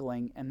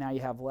recycling, and now you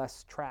have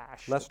less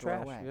trash. Less to throw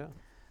trash, away. yeah.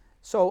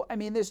 So I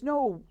mean, there's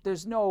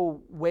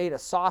no way to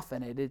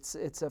soften it.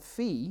 It's a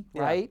fee,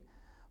 Yeah. right?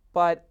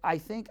 But I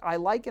think I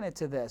liken it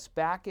to this.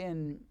 Back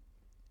in,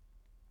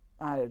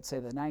 I'd say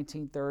the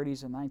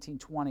 1930s and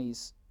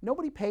 1920s,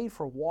 nobody paid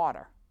for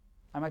water.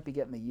 I might be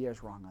getting the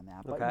years wrong on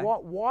that, but Okay.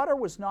 water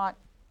was not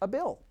a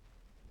bill.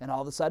 And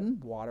all of a sudden,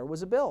 water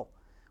was a bill.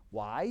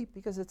 Why?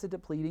 Because it's a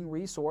depleting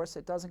resource.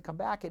 It doesn't come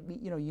back. There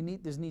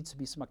needs to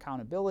be some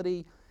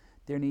accountability.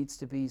 There needs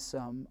to be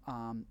some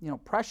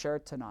pressure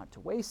to not to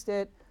waste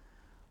it.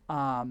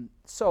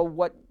 So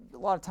what a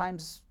lot of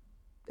times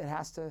it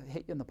has to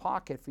hit you in the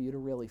pocket for you to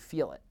really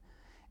feel it.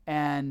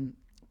 And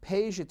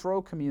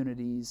pay-as-you-throw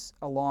communities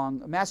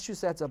along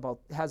Massachusetts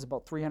has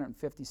about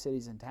 350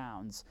 cities and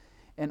towns.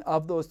 And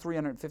of those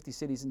 350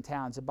 cities and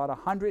towns, about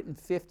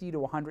 150 to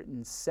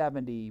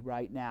 170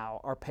 right now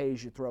are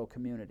pay-as-you-throw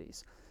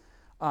communities.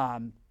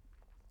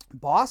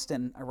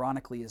 Boston,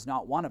 ironically, is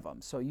not one of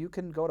them. So you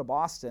can go to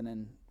Boston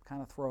and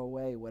kind of throw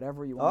away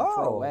whatever you want to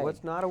throw away. Oh,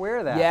 was not aware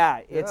of that.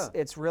 Yeah,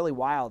 it's really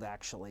wild,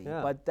 actually.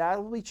 Yeah. But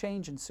that will be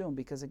changing soon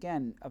because,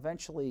 again,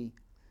 eventually,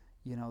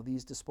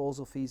 these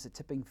disposal fees, the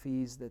tipping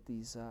fees that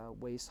these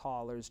waste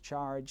haulers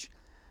charge,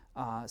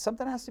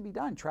 something has to be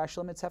done. Trash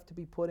limits have to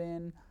be put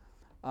in.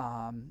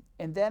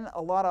 And then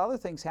a lot of other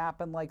things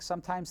happen, like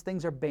sometimes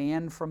things are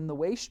banned from the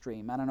waste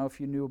stream. I don't know if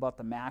you knew about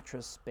the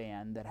mattress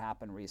ban that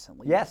happened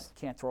recently. Yes.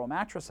 You can't throw a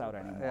mattress out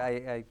anymore.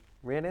 I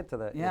ran into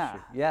that Yeah.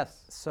 issue.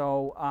 Yes.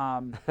 So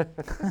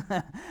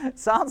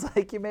sounds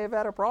like you may have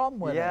had a problem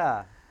with it.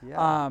 Yeah.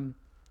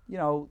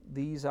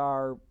 These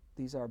are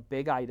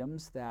big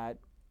items that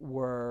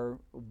were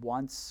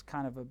once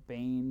kind of a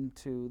bane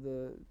to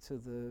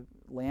the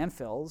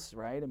landfills,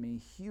 right? I mean,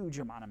 huge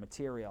amount of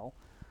material.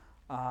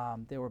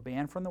 They were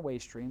banned from the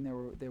waste stream.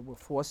 They were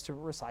forced to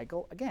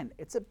recycle. Again,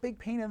 it's a big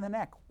pain in the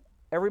neck.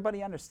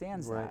 Everybody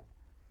understands Right. that.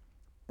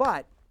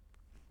 But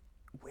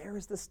where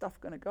is this stuff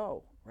going to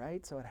go,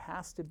 right? So it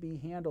has to be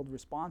handled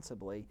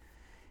responsibly.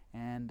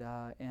 And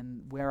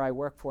where I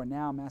work for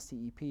now,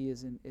 MassDEP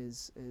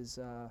is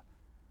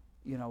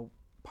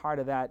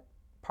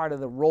part of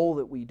the role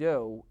that we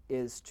do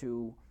is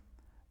to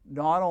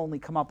not only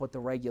come up with the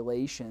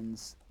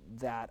regulations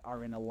that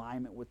are in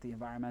alignment with the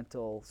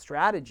environmental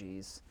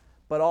strategies,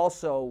 but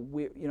also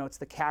it's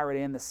the carrot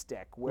and the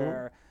stick,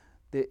 where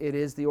it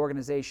is the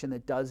organization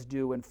that does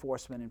do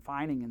enforcement and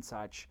fining and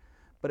such,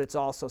 but it's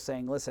also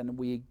saying, listen,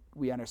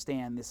 we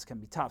understand this can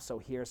be tough, so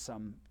here's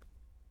some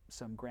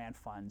grant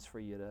funds for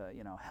you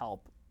to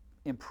help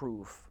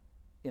improve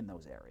in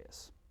those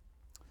areas.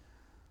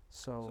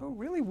 So it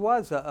really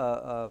was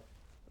a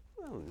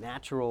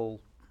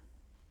natural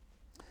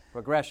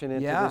progression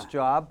into this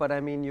job, but I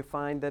mean, you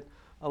find that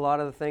a lot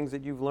of the things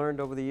that you've learned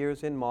over the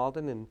years in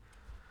Malden and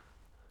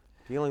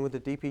dealing with the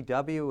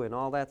DPW and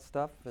all that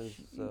stuff is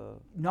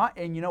not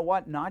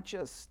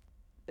just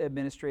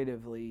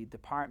administratively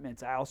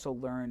departments. I also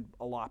learned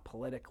a lot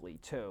politically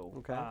too.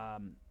 Okay.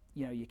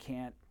 You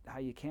can't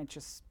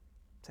just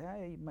say,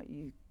 hey,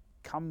 you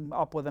come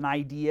up with an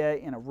idea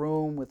in a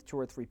room with 2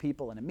 or 3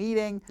 people in a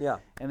meeting,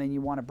 and then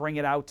you want to bring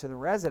it out to the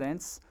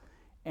residents,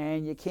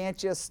 and you can't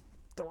just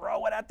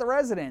throw it at the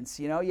residents.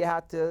 You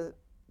have to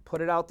put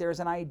it out there as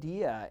an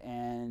idea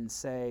and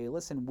say,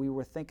 listen, we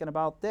were thinking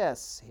about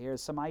this. Here's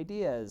some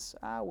ideas.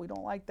 We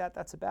don't like that.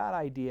 That's a bad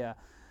idea.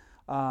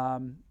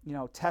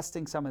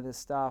 Testing some of this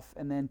stuff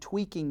and then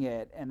tweaking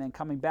it and then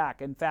coming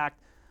back. In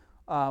fact,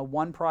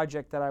 one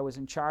project that I was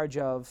in charge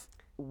of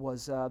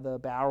was the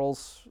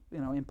barrels,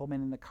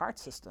 implementing the cart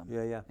system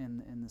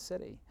in the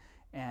city.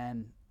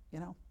 And,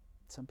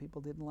 some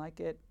people didn't like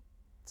it.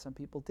 Some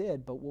people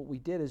did. But what we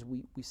did is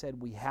we said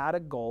we had a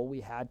goal. We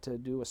had to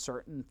do a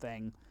certain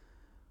thing,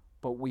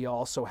 but we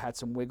also had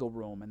some wiggle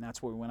room. And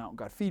that's where we went out and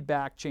got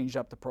feedback, changed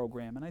up the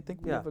program. And I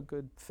think we have a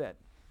good fit.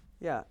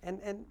 Yeah.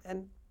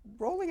 And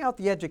rolling out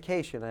the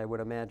education, I would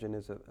imagine,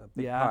 is a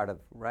big part of,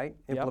 right?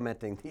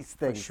 Implementing these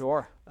things. For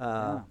sure.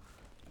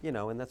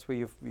 And that's where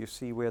you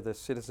see where the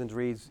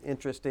citizenry's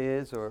interest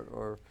is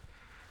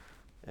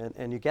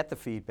and you get the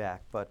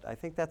feedback. But I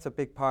think that's a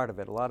big part of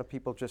it. A lot of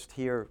people just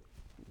hear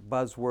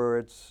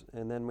buzzwords,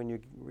 and then when you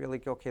really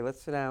go, okay,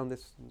 let's sit down, we're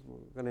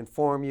going to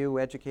inform you,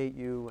 educate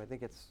you, I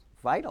think it's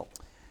vital.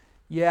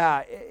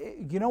 Yeah,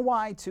 you know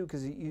why too?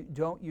 Because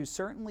you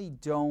certainly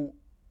don't,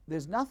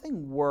 there's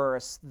nothing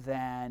worse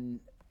than,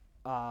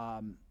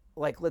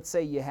 like, let's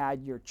say you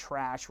had your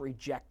trash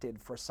rejected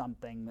for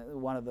something,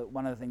 one of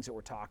the things that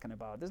we're talking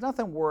about. There's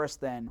nothing worse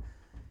than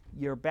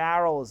your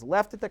barrel is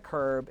left at the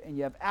curb and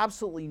you have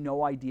absolutely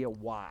no idea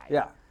why.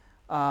 Yeah.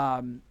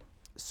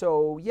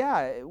 So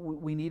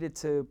we needed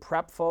to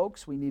prep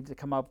folks. We needed to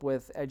come up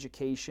with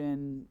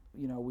education.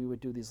 We would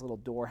do these little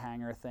door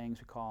hanger things.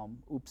 We call them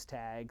oops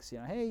tags.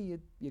 Hey,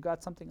 you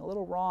got something a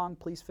little wrong.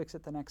 Please fix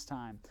it the next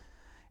time.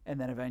 And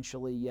then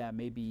eventually,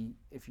 maybe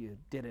if you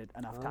did it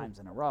enough times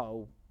in a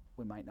row,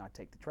 we might not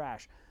take the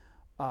trash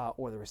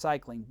or the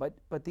recycling.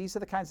 But these are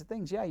the kinds of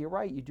things. Yeah, you're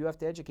right. You do have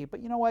to educate.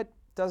 But you know what?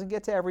 Doesn't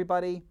get to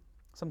everybody.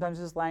 Sometimes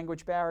there's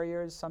language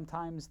barriers.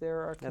 Sometimes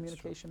there are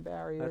communication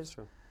barriers. That's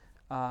true.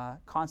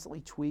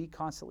 Constantly tweak,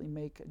 constantly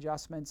make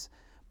adjustments.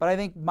 But I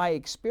think my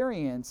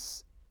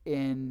experience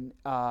in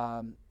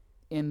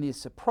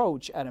this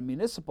approach at a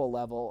municipal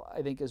level,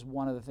 I think, is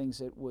one of the things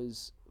that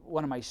was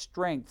one of my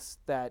strengths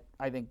that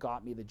I think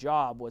got me the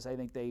job. Was I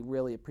think they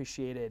really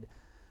appreciated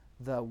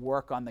the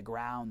work on the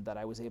ground that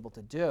I was able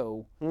to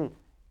do.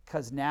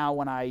 Because now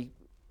when I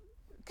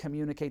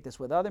communicate this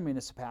with other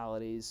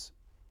municipalities,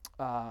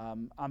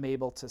 I'm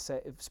able to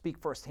speak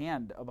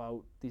firsthand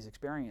about these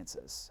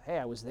experiences. Hey,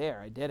 I was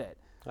there. I did it.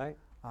 Right.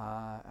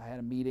 I had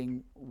a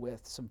meeting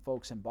with some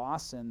folks in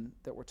Boston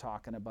that were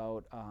talking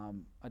about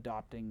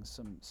adopting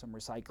some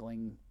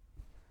recycling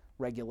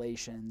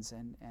regulations,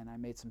 and I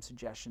made some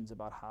suggestions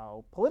about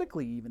how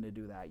politically even to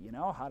do that.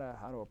 How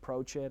to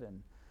approach it,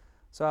 and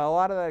so a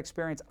lot of that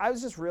experience. I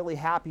was just really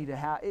happy to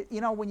have.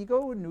 When you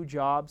go to a new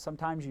job,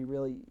 sometimes you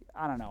really,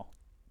 I don't know,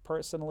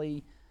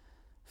 personally,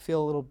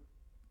 feel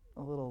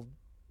a little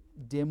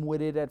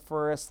dim-witted at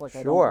first, like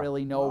I don't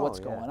really know what's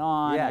going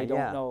on. I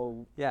don't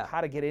know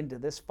how to get into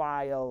this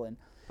file,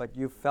 but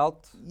you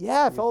felt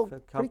I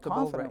felt pretty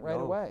confident right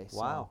away.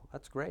 Wow,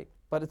 that's great.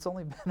 But it's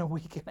only been a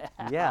week and a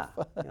half. Yeah,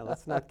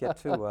 let's not get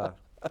too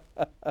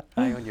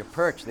high on your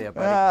perch there,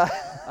 buddy.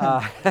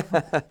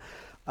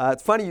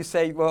 It's funny you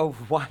say, well,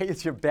 why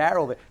is your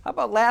barrel there? How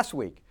about last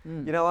week?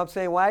 I'm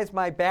saying, why is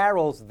my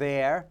barrels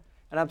there?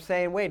 And I'm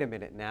saying, wait a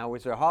minute now,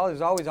 is there a holiday?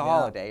 There's always a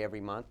holiday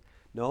every month.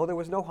 No, there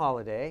was no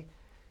holiday.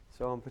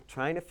 So I'm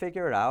trying to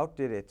figure it out.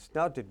 Did it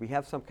snow? Did we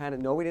have some kind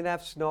of, no, we didn't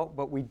have snow,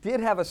 but we did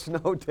have a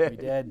snow day. We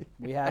did.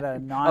 We had a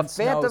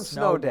non-snow phantom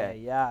snow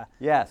day. Yeah.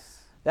 Yes.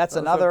 That's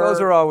those another.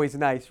 Those are always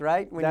nice,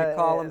 right? When you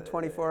call them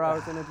 24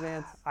 hours in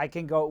advance. I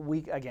can go,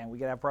 we could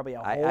have probably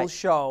a whole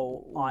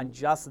show on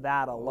just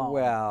that alone.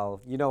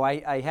 Well,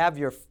 I have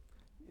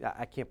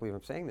I can't believe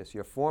I'm saying this,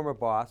 your former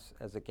boss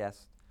as a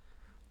guest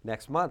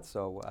next month,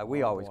 so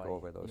we always go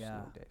over those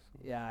snow days.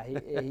 Yeah,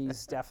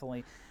 he's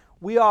definitely,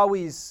 we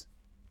always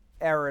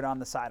err it on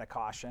the side of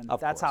caution.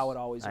 That's how it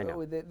always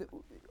goes.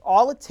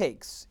 All it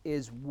takes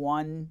is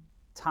one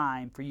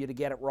time for you to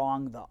get it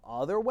wrong the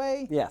other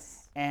way.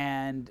 Yes.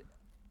 And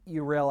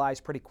you realize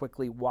pretty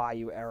quickly why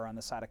you err on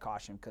the side of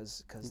caution,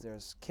 because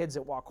there's kids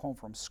that walk home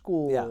from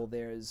school. Yeah.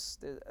 There's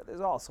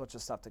all sorts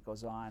of stuff that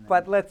goes on.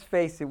 But let's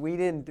face it,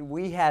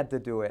 we had to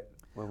do it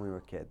when we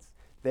were kids.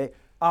 You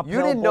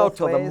Uphill didn't know both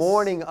till ways. the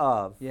morning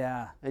of.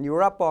 Yeah. And you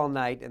were up all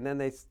night, and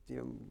then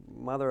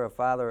mother or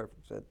father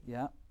said,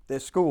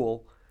 there's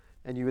school.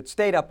 And you had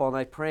stayed up all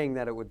night praying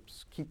that it would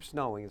keep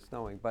snowing and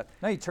snowing, but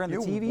no, you turned the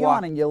TV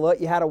on and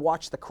you had to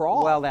watch the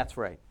crawl. Well, that's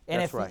right.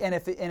 And if you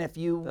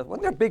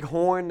wasn't there a big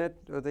horn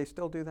or they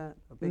still do that?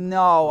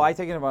 No, I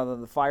thinking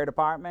about the fire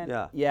department.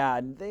 Yeah.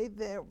 Yeah, they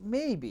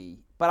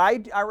maybe, but I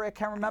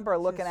can remember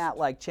looking at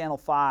like Channel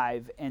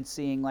 5 and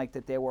seeing like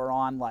that they were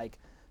on like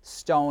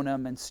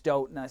Stoneham and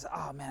Stoughton. And I said,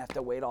 oh man, I have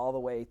to wait all the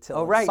way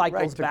till it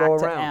cycles back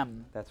to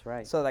M. That's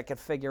right. So that I could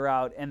figure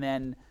out, and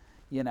then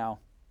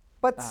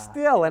But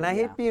still, and I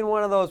hate being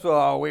one of those,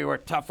 we were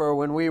tougher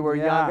when we were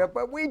younger,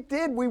 but we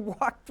did. We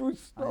walked through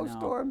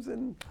snowstorms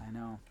and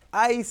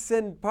ice,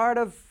 and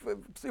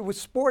it was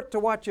sport to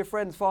watch your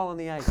friends fall on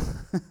the ice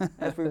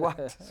as we walked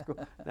to school.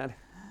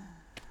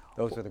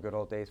 Those are the good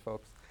old days,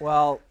 folks.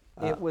 Well,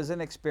 it was an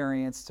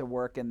experience to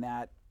work in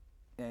that.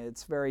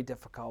 It's very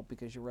difficult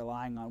because you're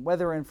relying on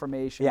weather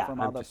information from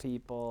other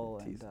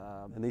people.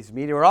 And these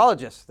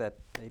meteorologists, they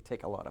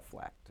take a lot of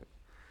flack, too.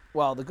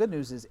 Well, the good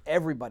news is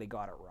everybody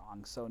got it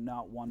wrong, so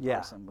not one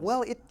person was...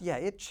 Well,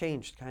 it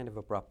changed kind of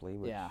abruptly,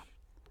 which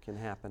can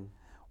happen.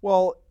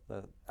 Well,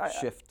 the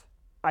shift.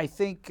 I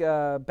think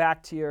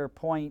back to your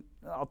point,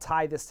 I'll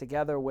tie this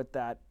together with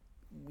that,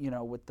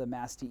 with the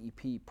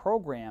MassDEP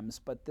programs,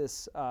 but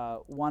this,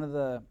 one of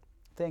the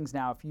things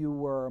now, if you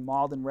were a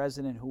Malden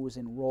resident who was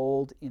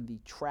enrolled in the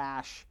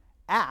trash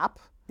app,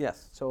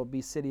 so it would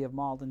be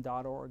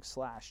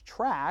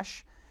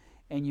cityofmalden.org/trash,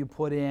 and you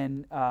put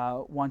in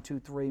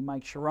 123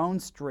 Mike Cherone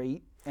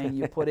Street, and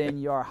you put in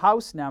your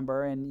house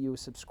number and you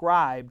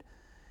subscribed,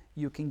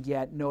 you can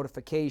get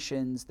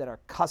notifications that are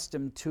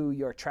custom to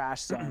your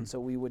trash zone. So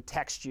we would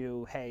text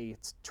you, hey,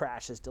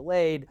 trash is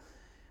delayed.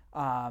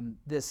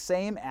 This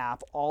same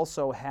app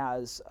also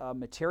has a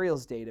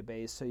materials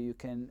database, so you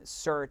can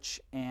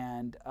search,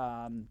 and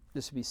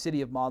this would be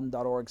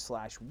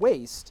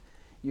cityofmalden.org/waste.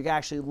 You can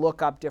actually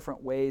look up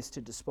different ways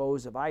to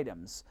dispose of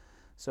items.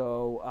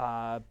 So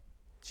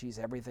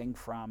everything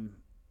from,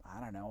 I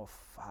don't know,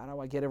 how do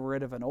I get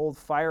rid of an old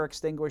fire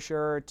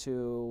extinguisher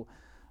to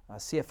a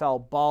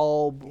CFL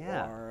bulb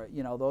or,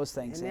 those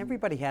things. And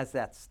everybody has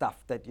that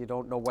stuff that you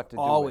don't know what to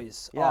do with.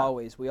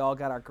 Always. We all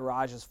got our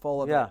garages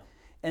full of it.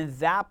 And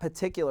that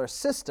particular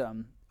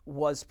system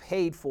was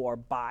paid for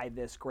by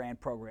this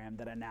grant program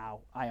that I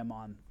am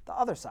on the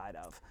other side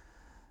of.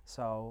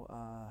 So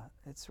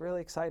it's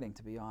really exciting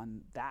to be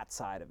on that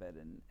side of it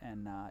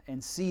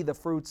and see the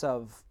fruits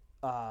of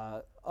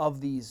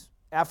these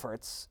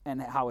efforts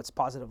and how it's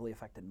positively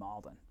affected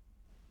Malden.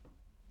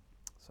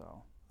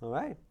 So, All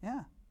right.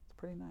 yeah, it's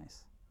pretty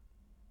nice.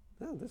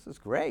 Oh, this is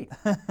great.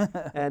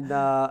 and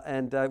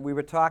we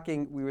were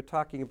talking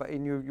about,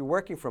 and you're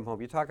working from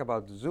home. You talk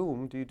about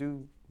Zoom.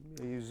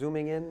 Are you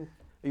Zooming in?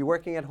 Are you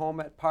working at home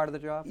at part of the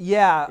job?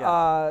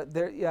 Yeah,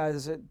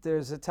 there's a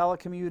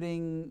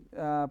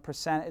telecommuting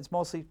percent. It's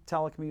mostly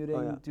telecommuting.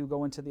 Oh, yeah. Do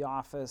go into the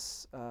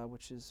office,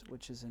 which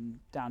is in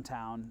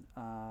downtown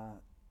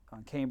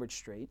on Cambridge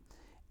Street,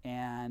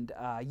 and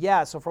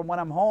so from when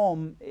I'm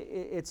home,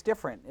 it's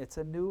different. It's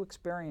a new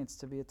experience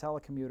to be a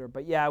telecommuter.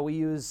 But yeah, we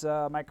use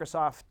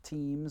Microsoft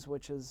Teams,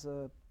 which is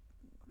a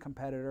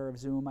competitor of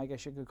Zoom, I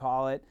guess you could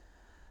call it.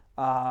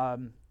 I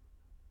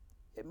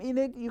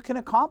mean, you can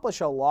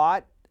accomplish a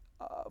lot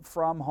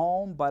from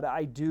home, but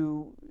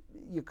you're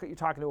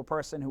talking to a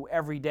person who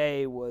every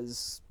day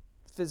was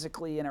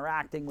physically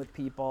interacting with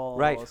people.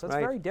 Right, So it's right.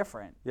 very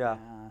different. Yeah.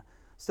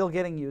 Still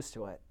getting used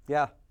to it.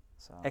 Yeah.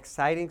 So.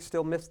 Exciting.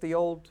 Still miss the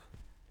old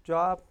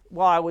job?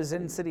 Well, I was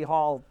in City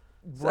Hall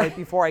right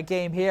before I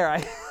came here.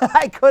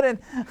 I couldn't.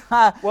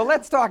 Well,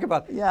 let's talk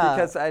about Yeah.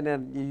 because I know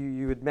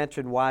you had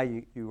mentioned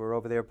why you were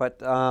over there,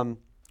 but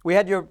we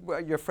had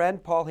your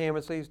friend Paul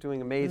Hammersley, who's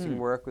doing amazing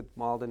work with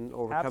Malden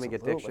overcoming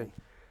Absolutely. addiction,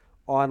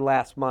 on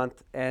last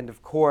month, and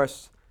of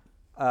course,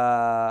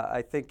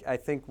 I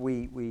think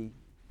we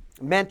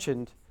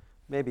mentioned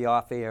maybe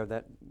off air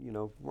that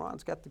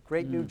Ron's got the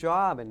great new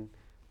job, and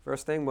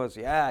first thing was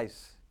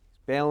he's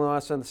bailing on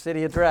us on the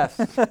city address,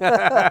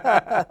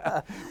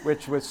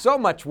 which was so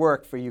much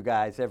work for you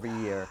guys every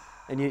year,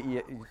 and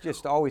you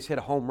just always hit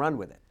a home run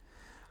with it.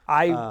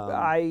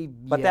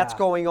 But that's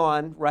going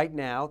on right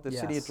now. The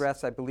city Yes.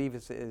 address, I believe,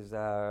 is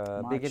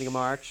beginning of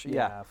March.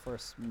 Yeah.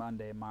 First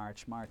Monday,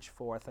 March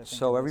 4th, I think.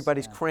 So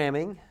everybody's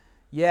cramming.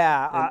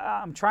 Yeah,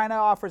 I'm trying to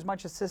offer as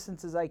much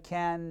assistance as I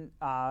can,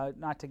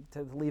 not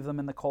to leave them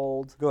in the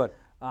cold. Good.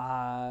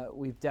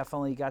 We've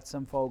definitely got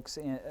some folks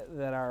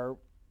that are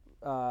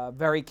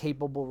very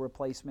capable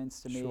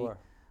replacements to me. Sure.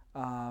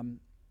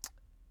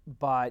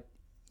 But,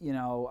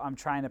 I'm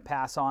trying to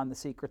pass on the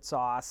secret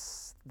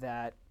sauce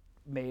that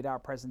made our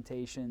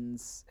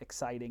presentations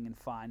exciting and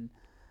fun.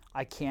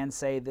 I can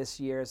say this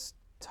year's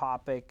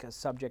topic,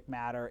 subject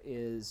matter,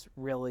 is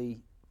really,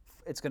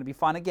 it's going to be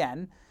fun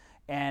again.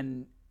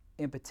 And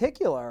in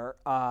particular,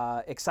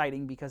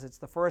 exciting because it's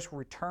the first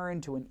return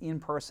to an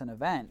in-person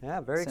event.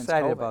 Yeah, very since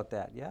excited COVID. about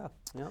that. Yeah.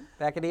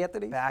 Back at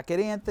Anthony's? Back at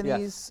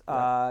Anthony's.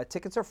 Yes.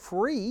 Tickets are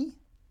free.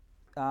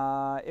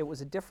 It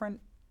was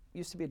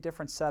used to be a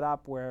different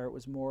setup where it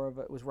was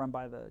it was run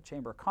by the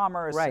Chamber of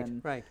Commerce. Right,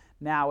 and right.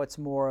 Now it's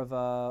more of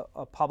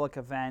a public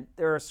event.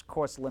 There's, of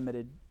course,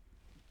 limited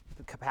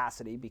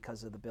capacity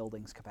because of the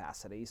building's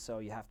capacity.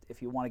 So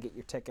if you want to get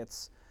your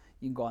tickets,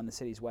 you can go on the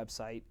city's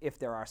website if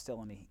there are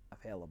still any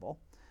available.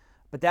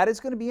 But that is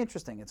going to be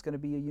interesting. It's going to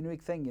be a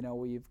unique thing,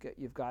 where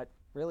you've got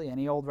really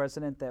any old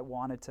resident that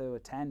wanted to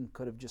attend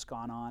could have just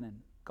gone on and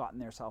gotten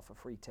themselves a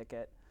free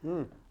ticket.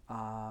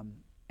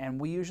 And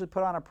we usually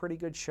put on a pretty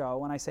good show.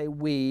 When I say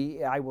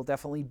we, I will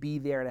definitely be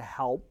there to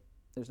help.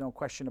 There's no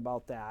question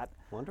about that.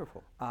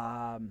 Wonderful.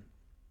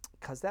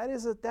 Because that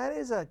is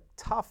a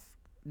tough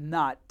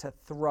nut to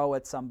throw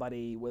at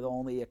somebody with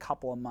only a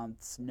couple of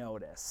months'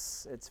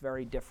 notice. It's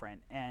very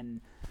different. And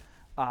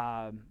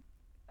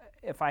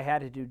if I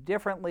had to do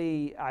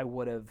differently, I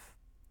would have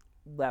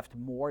left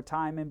more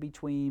time in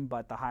between,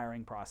 but the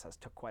hiring process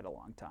took quite a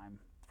long time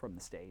from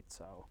the state.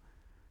 So,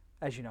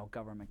 as you know,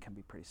 government can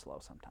be pretty slow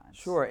sometimes.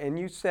 Sure, and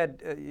you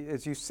said,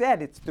 as you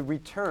said, it's the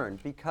return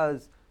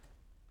because,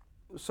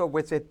 so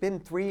has it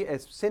been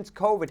since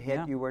COVID hit,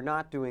 Yeah. you were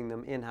not doing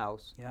them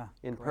in-house,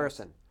 in correct.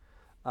 person.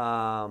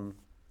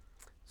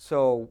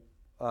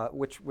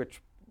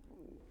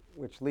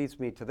 Which leads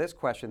me to this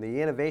question.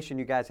 The innovation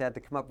you guys had to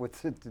come up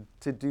with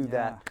to do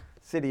that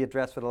city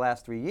address for the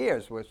last 3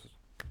 years was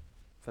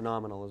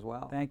phenomenal as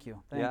well. Thank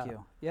you. Yeah. Thank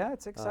you. Yeah,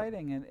 it's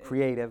exciting. And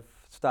Creative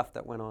stuff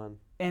that went on.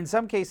 in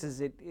some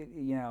cases,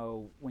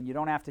 when you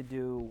don't have to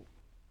do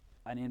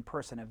an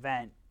in-person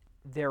event,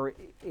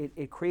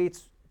 it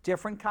creates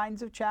different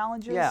kinds of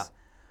challenges. Yeah.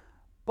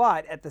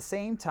 But at the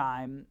same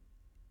time,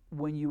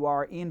 when you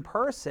are in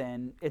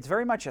person, it's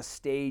very much a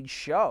stage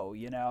show,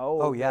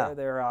 Oh, yeah.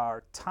 There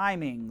are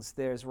timings,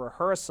 there's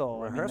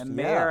rehearsal. Rehearsal, the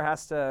mayor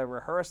has to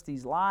rehearse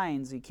these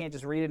lines. You can't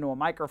just read into a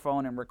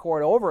microphone and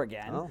record over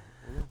again.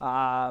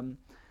 Oh,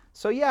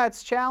 So yeah,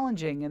 it's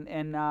challenging,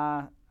 and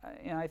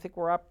I think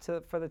we're up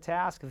for the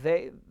task.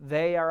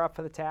 They are up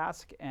for the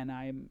task, and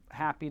I'm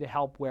happy to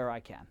help where I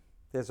can.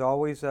 There's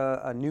always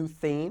a new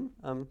theme.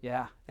 I'm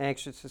Yeah.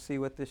 anxious to see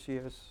what this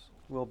year's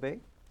will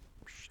be.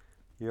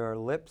 Your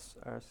lips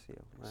are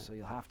sealed. Right. So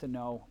you'll have to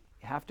know.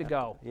 You have to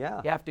go.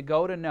 Yeah. You have to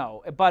go to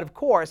know. But of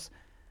course,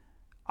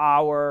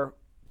 our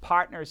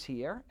partners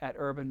here at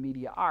Urban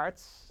Media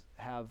Arts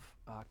have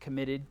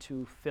committed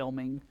to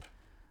filming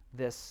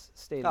this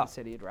State of the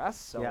City address.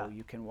 So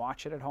you can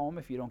watch it at home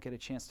if you don't get a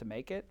chance to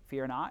make it.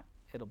 Fear not.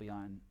 It'll be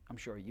on, I'm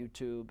sure,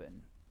 YouTube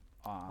and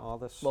All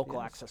this local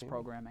access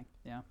programming.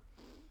 Yeah.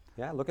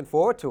 Yeah, looking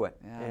forward to it.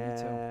 Yeah,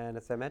 me too. And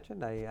as I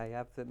mentioned, I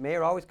have the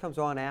mayor always comes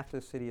on after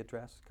the city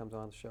address, comes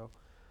on the show.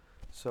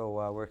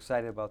 So we're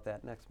excited about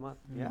that next month.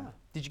 Yeah.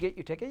 Did you get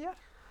your ticket yet?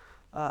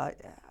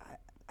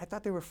 I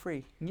thought they were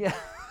free. Yeah.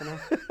 You know?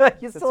 You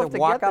It's still a have to get the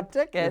walk-up.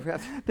 ticket.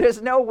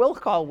 There's no will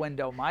call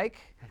window, Mike.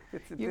 You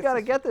This got to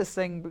is get this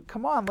thing.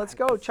 Come on, let's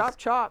go. Chop,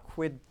 chop.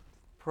 quid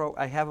pro.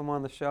 I have them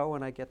on the show,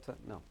 and I get to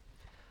no.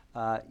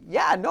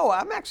 Yeah, no,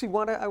 I'm actually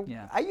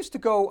Yeah. I used to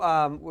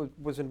go.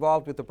 Was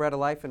involved with the Bread of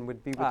Life and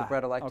would be with the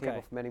Bread of Life okay.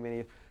 table for many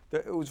years.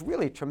 It was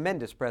really a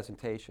tremendous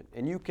presentation,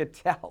 and you could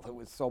tell there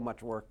was so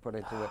much work put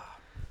into it.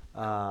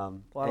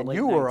 of And late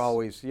you were nights.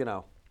 always,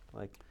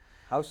 like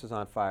house is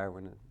on fire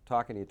when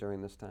talking to you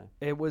during this time.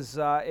 It was.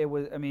 I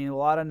mean, a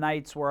lot of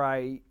nights where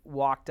I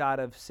walked out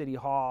of City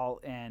Hall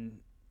and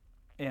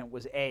it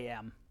was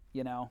AM.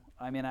 You know,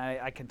 I mean,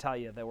 I can tell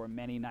you there were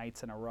many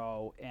nights in a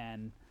row,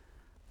 and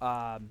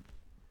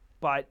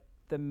but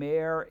the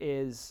mayor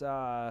is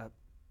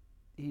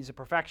he's a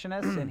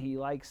perfectionist and he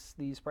likes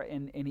these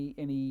and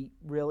he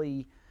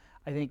really,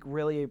 I think,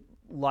 really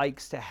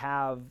likes to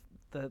have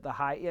the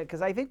high,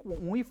 because I think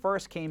when we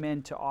first came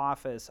into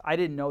office, I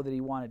didn't know that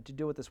he wanted to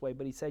do it this way,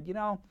 but he said,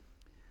 the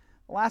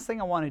last thing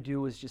I want to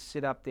do is just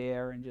sit up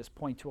there and just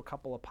point to a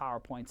couple of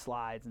PowerPoint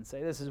slides and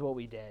say, this is what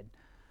we did.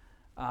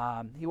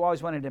 He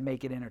always wanted to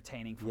make it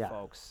entertaining for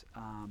folks.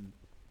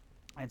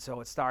 And so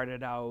it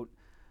started out,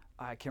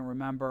 I can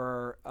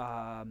remember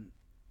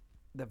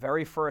the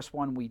very first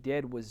one we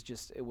did was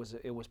just, it was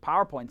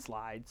PowerPoint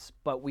slides,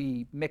 but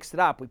we mixed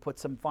it up. We put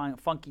some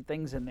funky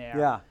things in there.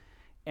 Yeah.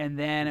 And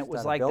then it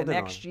was Started like the building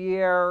on next it.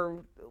 year,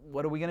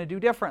 what are we going to do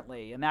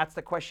differently? And that's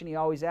the question he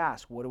always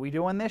asks. What are we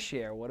doing this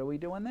year? What are we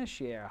doing this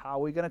year? How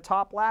are we going to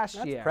top last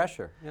That's year?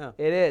 pressure. Yeah.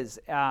 It is.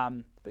 But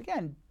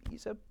again,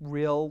 he's a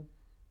real,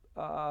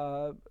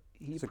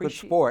 He's a good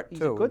sport he's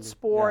too. a good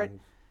sport.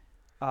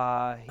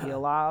 Yeah, He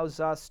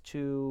allows us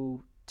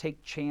to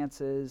take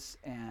chances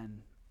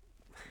and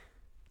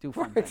do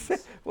fun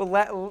things.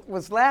 Well,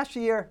 was last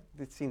year?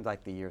 It seems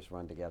like the years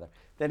run together.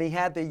 Then he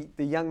had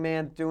the young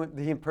man doing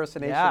the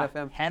impersonation of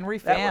him. Henry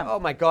That Pham. oh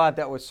my God,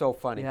 that was so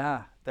funny.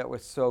 Yeah. That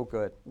was so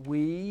good.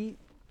 We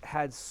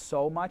had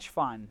so much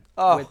fun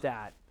Oh. with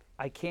that.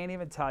 I can't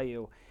even tell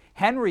you.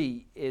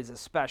 Henry is a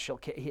special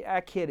kid.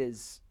 That kid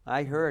is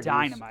I heard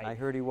dynamite. I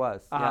heard he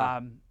was. Yeah.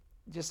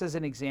 Just as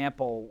an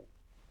example,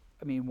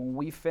 I mean, when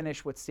we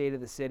finished with State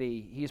of the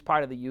City, he's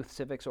part of the Youth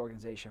Civics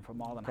Organization from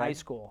Malden High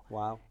School.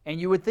 Wow.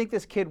 And you would think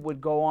this kid would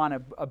go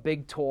on a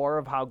big tour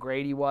of how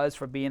great he was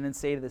for being in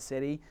State of the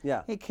City.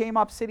 Yeah. He came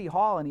up City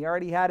Hall and he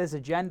already had his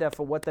agenda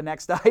for what the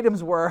next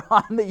items were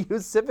on the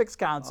Youth Civics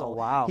Council. Oh,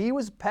 wow. He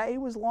was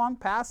long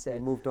past it. He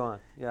moved on.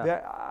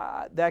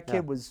 Yeah. That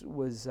kid was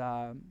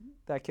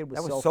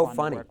so fun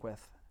funny. to work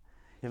with.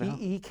 You know?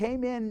 He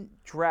came in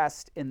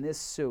dressed in this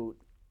suit,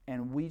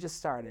 and we just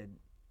started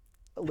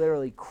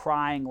literally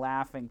crying,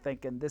 laughing,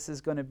 thinking this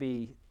is going to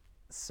be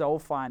so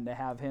fun to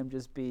have him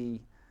just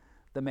be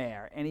the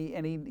mayor. And he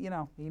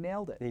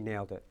nailed it. He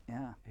nailed it.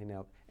 Yeah. He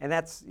nailed it. And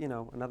that's,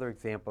 another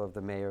example of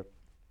the mayor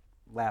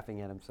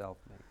laughing at himself.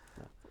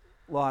 Yeah.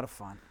 A lot of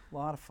fun. A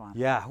lot of fun.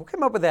 Yeah. Who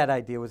came up with that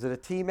idea? Was it a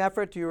team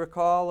effort, do you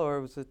recall,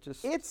 or was it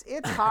just... It's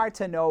hard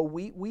to know.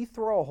 We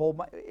throw a whole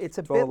bunch. It's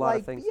a Throw a bit lot of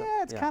like, things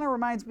yeah, up. it kind of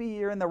reminds me,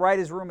 you're in the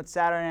writer's room at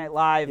Saturday Night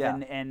Live, Yeah.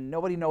 and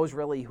nobody knows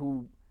really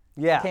who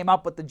Yeah. came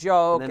up with the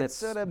joke. And then It it's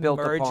sort of built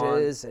upon.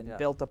 merges and Yeah.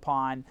 built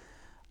upon.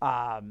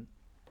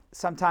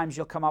 Sometimes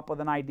you'll come up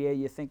with an idea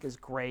you think is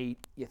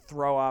great. You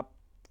throw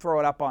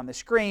it up on the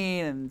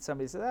screen, and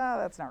somebody says,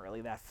 that's not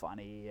really that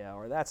funny,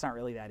 or that's not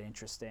really that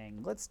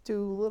interesting. Let's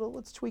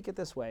tweak it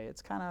this way.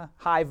 It's kind of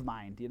hive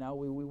mind,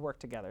 we work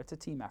together. It's a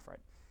team effort.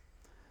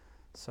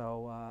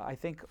 So I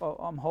think,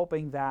 I'm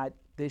hoping that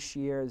this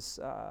year's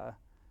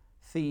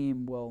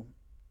theme will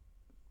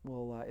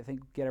I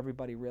think, get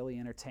everybody really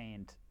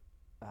entertained.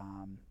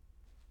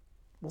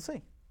 We'll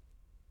see.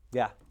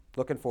 Yeah.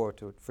 Looking forward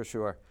to it, for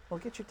sure. Well,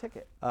 get your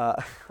ticket,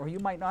 or you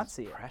might not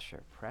see it.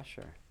 Pressure.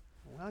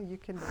 Well, you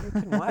can watch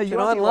You it won't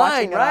be online,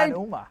 watching it right?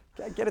 on Uma.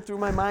 I get it through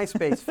my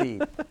MySpace feed.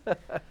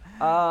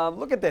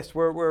 Look at this.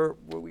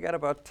 We got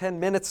about 10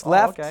 minutes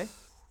left. Okay.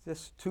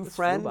 Just two This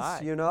flew friends, by.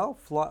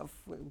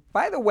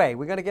 By the way,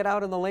 we're going to get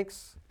out in the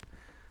links,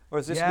 or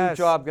is this new Yes.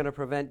 job going to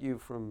prevent you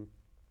from?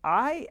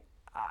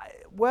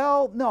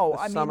 Well, no. The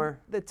I mean, summer.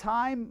 the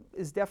time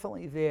is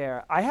definitely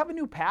there. I have a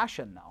new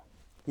passion though,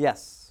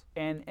 Yes.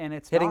 and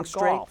it's Hitting not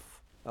straight?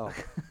 golf. Oh.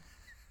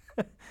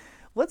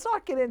 Let's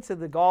not get into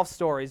the golf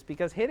stories,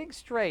 because hitting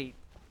straight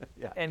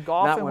Yeah. and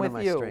golfing Not one with of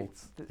my you.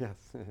 strengths.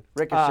 Yes.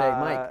 Ricochet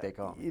Mike, they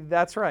call him.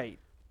 That's right.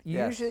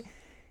 Yes. Usually,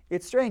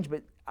 it's strange,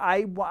 but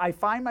I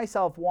find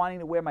myself wanting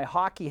to wear my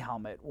hockey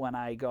helmet when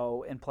I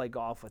go and play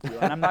golf with you,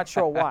 and I'm not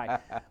sure why.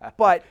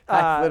 But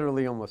I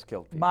literally almost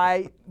killed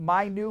people.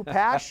 my new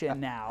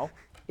passion now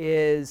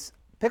is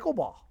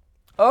pickleball.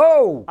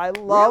 Oh, I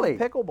love really?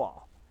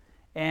 pickleball,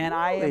 and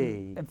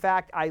Really? in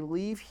fact, I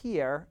leave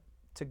here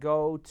to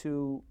go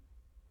to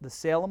the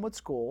Salemwood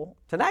School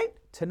Tonight?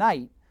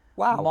 tonight.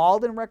 Wow.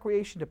 Malden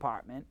Recreation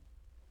Department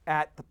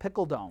at the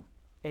Pickle Dome.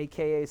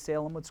 aka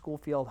Salemwood School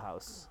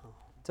Fieldhouse,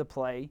 to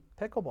play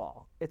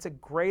pickleball. It's a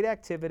great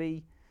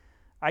activity.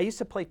 I used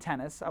to play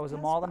tennis. I was a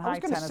Malden High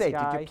tennis guy. I was going to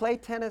say, did you play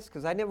tennis?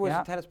 Because I never was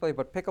a tennis player,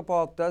 but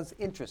pickleball does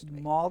interest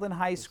me. Malden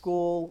High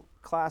School,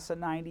 class of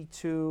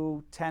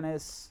 '92,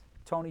 tennis.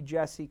 Tony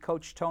Jesse,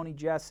 Coach Tony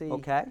Jesse.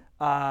 Okay.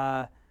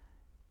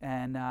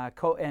 And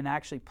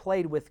actually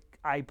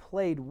I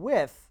played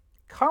with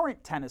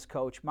current tennis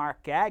coach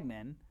Mark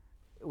Gagnon.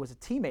 It was a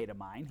teammate of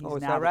mine.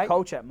 He's now the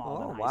coach at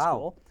Malden High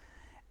School.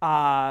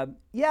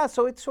 Yeah,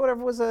 so it sort of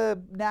was a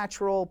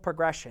natural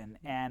progression,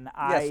 and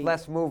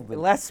less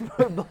movement, less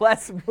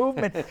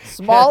movement,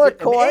 smaller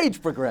court, an age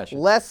progression,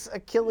 less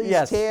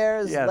Achilles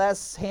tears,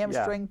 less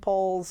hamstring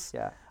pulls.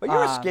 Yeah, but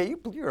you're a skate.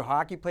 You're a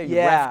hockey player. You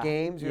ref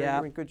games.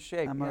 You're in good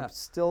shape. I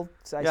still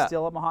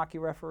am a hockey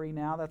referee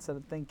now. That's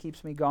the thing,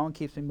 keeps me going,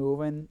 keeps me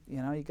moving.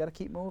 You know, you got to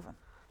keep moving.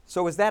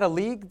 So is that a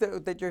league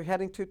that you're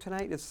heading to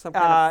tonight? Is some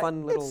kind of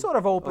fun little? It's sort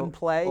of open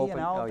play. You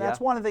know,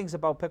 that's one of the things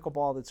about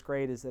pickleball that's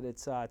great is that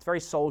it's very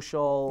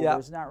social. Yeah.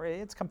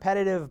 It's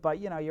competitive, but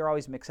you know, you're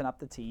always mixing up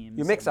the teams.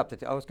 You mix up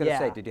the. I was going to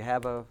say, did you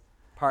have a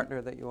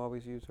partner that you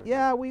always use?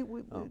 Yeah, we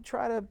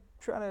try to.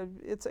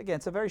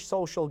 It's a very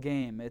social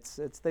game. It's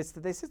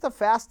the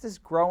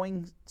fastest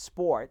growing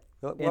sport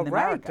in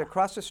America.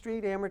 Across the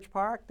street, Amherst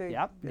Park.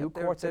 New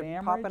courts at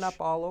Amherst, popping up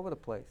all over the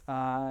place.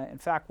 In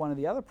fact, one of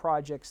the other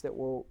projects that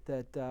we're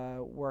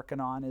working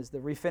on is the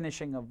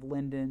refinishing of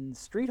Linden's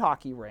street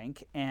hockey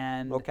rink,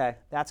 and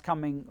that's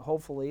coming.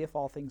 Hopefully, if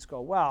all things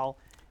go well,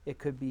 it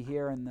could be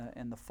here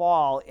in the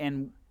fall.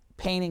 And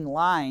painting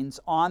lines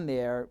on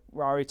there.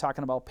 We're already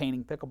talking about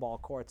painting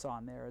pickleball courts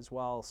on there as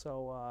well.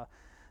 So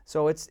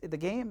it's the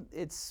game.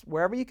 It's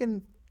wherever you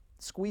can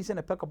squeeze in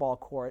a pickleball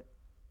court,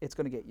 it's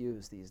going to get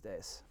used these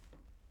days.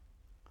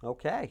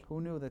 Okay.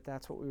 Who knew that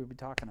that's what we would be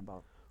talking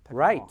about? Pickleball.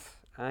 Right.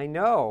 I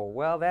know.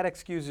 Well, that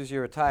excuses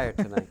your attire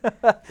tonight.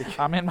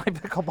 I'm in my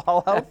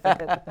pickleball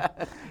outfit.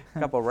 A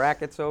couple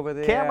rackets over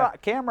there. Camera.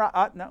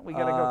 No, we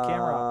got to go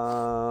camera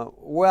up.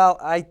 Well,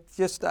 I'm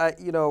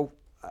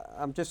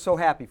just so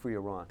happy for you,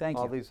 Ron. Thank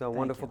you. All these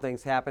wonderful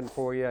things happen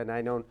for you, and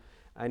I know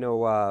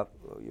your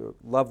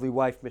lovely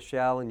wife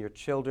Michelle and your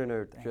children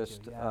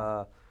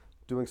are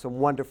doing some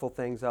wonderful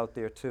things out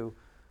there too.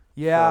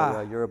 Yeah,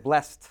 so, you're a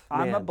blessed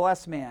man. I'm a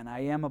blessed man.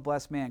 I am a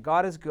blessed man.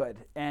 God is good,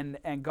 and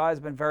God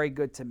has been very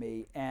good to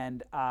me,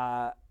 and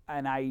I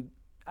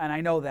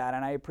know that,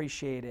 and I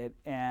appreciate it.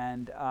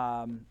 And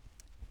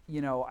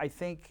I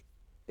think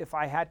if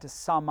I had to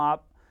sum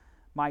up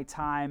my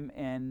time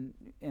in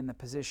the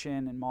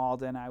position in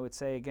Malden, I would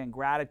say again,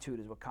 gratitude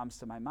is what comes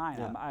to my mind.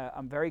 Yeah.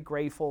 I'm very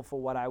grateful for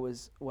what I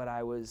was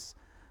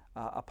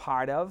a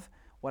part of,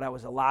 what I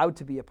was allowed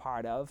to be a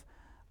part of.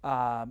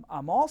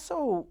 I'm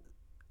also,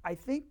 I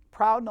think,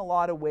 proud in a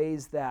lot of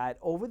ways that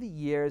over the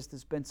years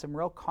there's been some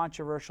real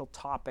controversial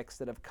topics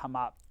that have come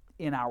up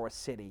in our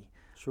city.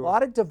 Sure. A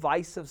lot of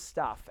divisive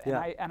stuff,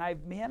 and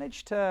I've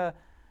managed to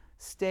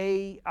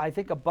stay, I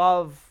think,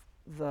 above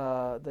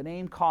the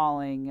name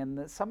calling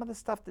and some of the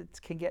stuff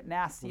that can get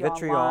nasty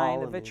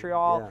online, the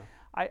vitriol.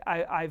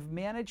 I've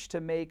managed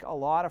to make a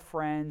lot of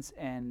friends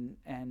and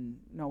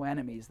no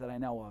enemies that I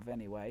know of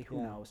anyway.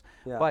 Who knows?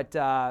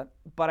 Yeah.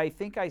 But I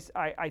think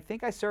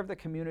I serve the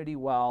community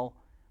well.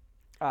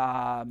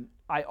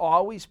 I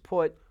always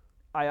put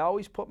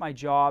my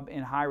job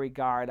in high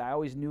regard. I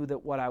always knew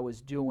that what I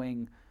was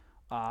doing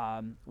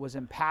was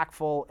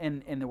impactful,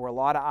 and there were a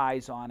lot of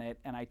eyes on it,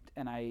 and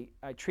I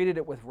treated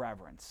it with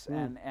reverence,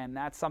 and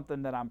that's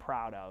something that I'm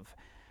proud of.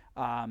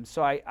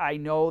 So I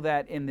know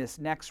that in this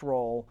next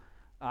role,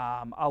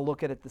 I'll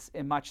look at it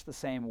in much the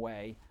same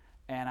way,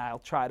 and I'll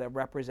try to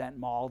represent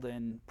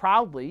Malden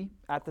proudly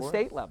at the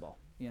state level.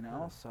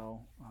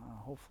 So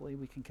hopefully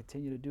we can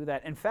continue to do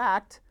that. In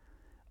fact,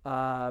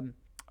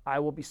 I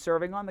will be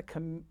serving on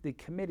the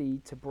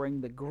committee to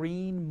bring the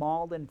Green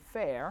Malden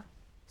Fair,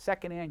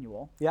 second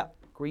annual.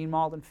 Green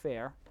Malden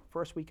Fair,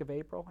 first week of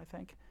April, I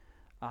think,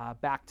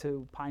 back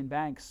to Pine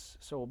Banks.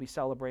 So we'll be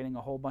celebrating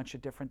a whole bunch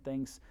of different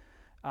things,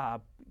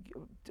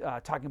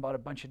 talking about a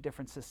bunch of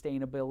different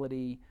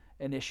sustainability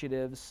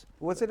initiatives.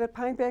 Was it at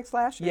Pine Banks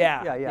last year?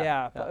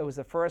 Yeah. It was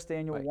the first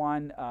annual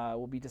one.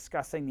 We'll be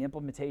discussing the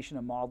implementation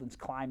of Malden's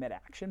Climate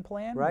Action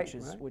Plan,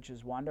 which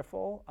is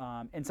wonderful,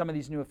 and some of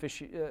these new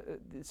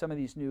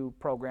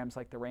programs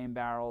like the rain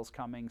barrels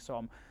coming.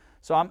 So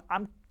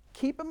I'm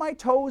keeping my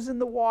toes in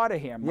the water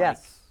here, Mike.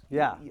 Yes.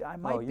 Yeah. I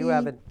might you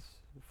haven't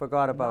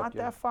forgot about not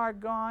that far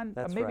gone.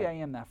 That's Maybe right. I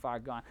am that far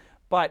gone.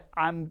 But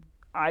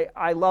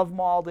I love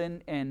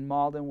Malden, and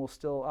Malden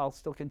I'll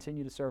still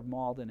continue to serve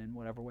Malden in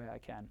whatever way I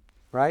can.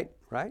 Right.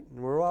 And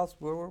we're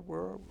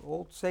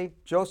old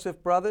St.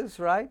 Joseph brothers,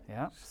 right?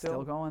 Yeah,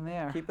 still going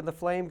there. Keeping the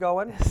flame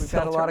going. We've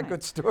got a lot of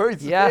good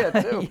stories there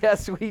too.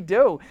 Yes, we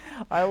do.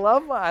 I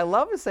love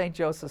a St.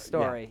 Joseph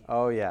story. Yeah.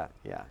 Oh yeah.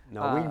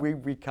 No,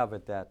 we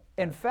covered that.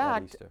 In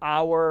fact,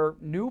 our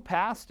new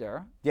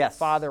pastor,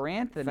 Father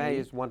Anthony,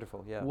 is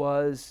wonderful. Yeah.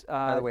 Was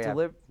by the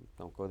way,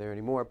 don't go there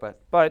anymore, but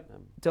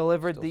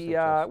delivered still the, St.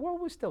 Joseph. well,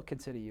 we still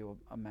consider you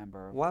a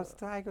member of was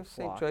the I go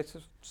St. flock.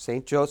 Joseph's?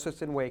 St.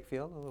 Joseph's in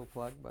Wakefield, a little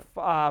plug, but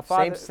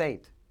Father, same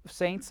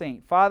saint.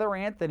 Saint. Father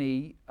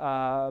Anthony,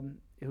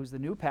 who's the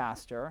new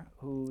pastor,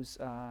 who's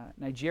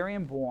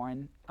Nigerian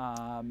born,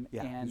 Yeah,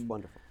 he's and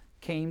wonderful.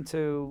 came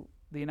to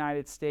the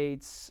United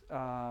States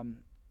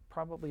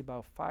probably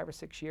about 5 or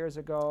 6 years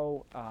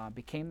ago,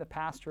 became the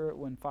pastor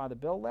when Father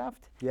Bill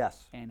left.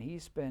 Yes. And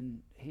he's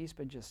been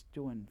just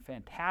doing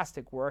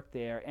fantastic work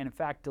there, and in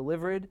fact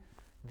delivered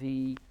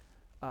the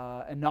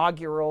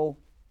inaugural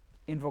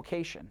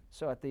invocation.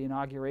 So at the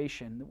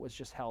inauguration that was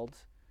just held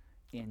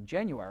in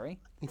January,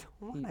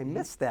 I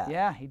missed that.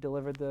 yeah, he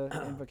delivered the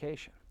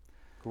invocation.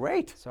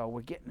 Great. So we're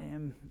getting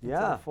him into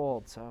Yeah. the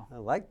fold. So I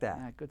like that.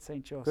 yeah, good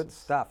St. Joseph. Good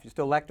stuff. You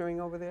still lecturing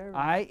over there?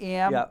 I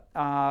am.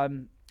 Yeah.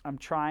 I'm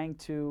trying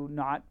to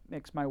not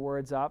mix my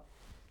words up.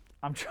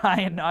 I'm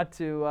trying not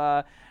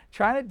to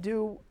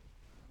do,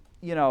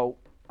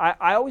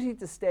 I always need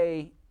to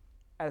stay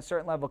at a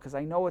certain level because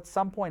I know at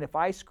some point if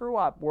I screw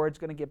up, word's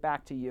going to get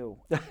back to you,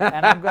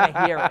 and I'm going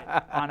to hear it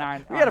on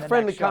our. We had a the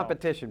friendly next show.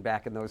 competition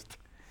back in those.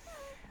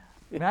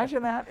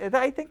 Imagine that.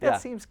 I think that Yeah.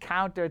 seems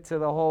counter to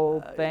the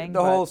whole thing. The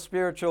but whole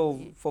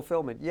spiritual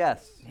fulfillment.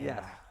 Yes. Yeah.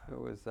 Yes. It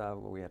was.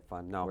 We had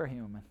fun. No. we're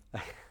human.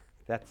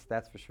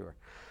 That's for sure.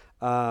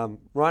 Ron,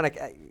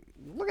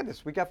 look at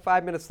this. We got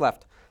 5 minutes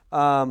left.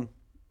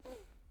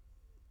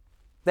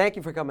 Thank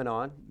you for coming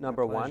on.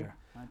 Number one.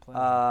 My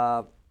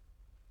pleasure.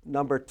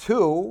 Number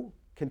two,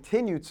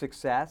 continued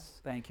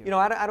success. Thank you. You know,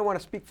 I don't want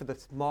to speak for the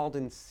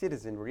Malden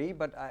citizenry,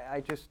 but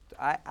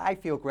I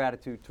feel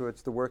gratitude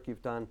towards the work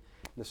you've done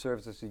and the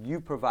services that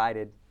you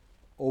provided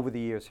over the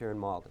years here in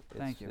Malden.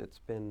 Thank you. It's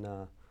been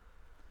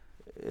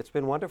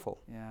wonderful.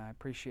 Yeah, I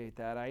appreciate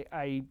that.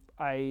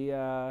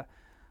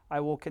 I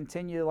will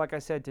continue, like I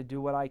said, to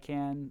do what I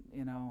can.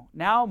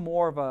 Now I'm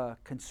more of a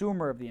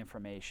consumer of the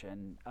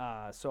information,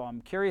 so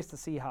I'm curious to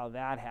see how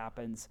that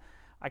happens.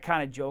 I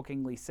kind of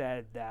jokingly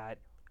said that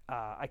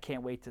I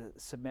can't wait to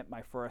submit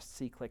my first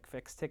C-Click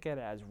Fix ticket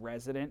as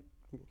resident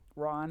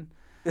Ron.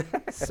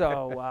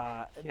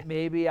 So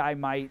maybe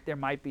there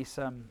might be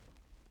some,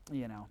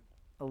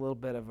 a little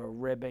bit of a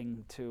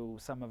ribbing to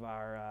some of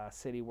our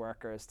city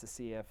workers to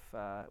see if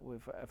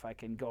I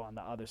can go on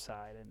the other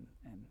side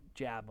and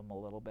jab them a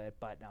little bit.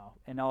 But no,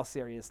 in all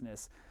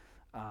seriousness,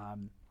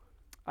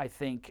 I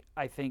think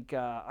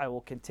I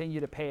will continue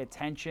to pay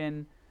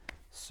attention,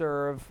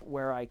 serve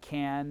where I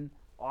can,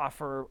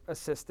 offer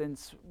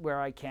assistance where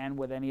I can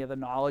with any of the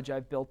knowledge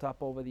I've built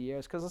up over the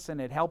years. Because listen,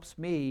 it helps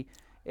me.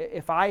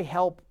 If I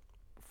help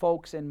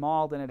folks in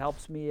Malden, it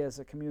helps me as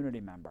a community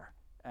member.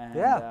 And,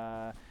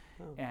 Yeah.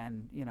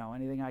 And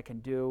anything I can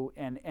do,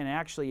 and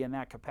actually in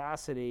that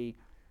capacity,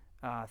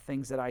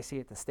 things that I see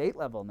at the state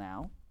level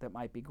now that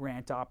might be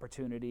grant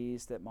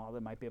opportunities that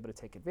Malden might be able to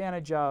take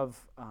advantage of.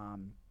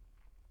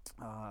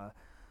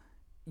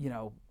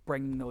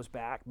 Bringing those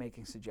back,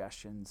 making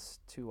suggestions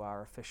to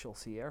our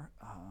officials here.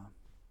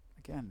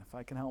 Again, if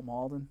I can help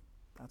Malden,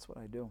 that's what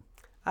I do.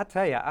 I'll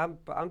tell you, I'm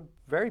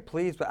very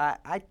pleased, but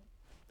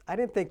I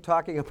didn't think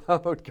talking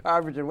about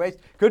garbage and waste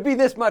could be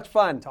this much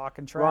fun.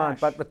 Talking Ron, trash.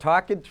 but we're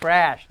talking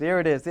trash. There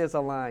it is. There's a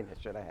line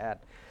I should have had.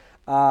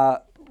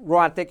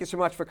 Ron, thank you so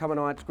much for coming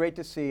on. It's great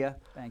to see you.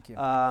 Thank you.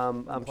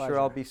 I'm sure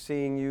I'll pleasure. be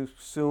seeing you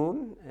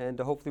soon, and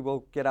hopefully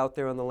we'll get out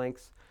there on the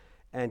links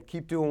and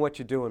keep doing what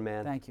you're doing,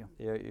 man. Thank you.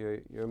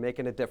 You're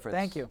making a difference.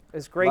 Thank you.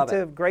 It's great Love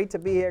it. great to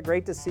be here.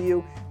 Great to see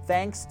you.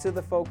 Thanks to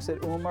the folks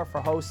at UMA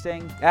for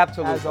hosting.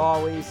 Absolutely. As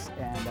always,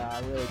 and I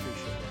really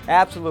appreciate it.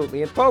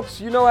 Absolutely. And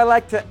folks, I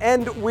like to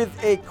end with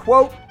a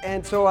quote,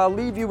 and so I'll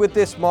leave you with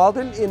this,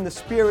 Malden. In the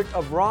spirit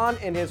of Ron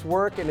and his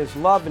work and his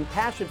love and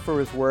passion for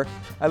his work,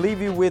 I leave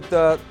you with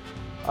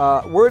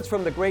words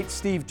from the great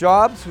Steve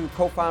Jobs, who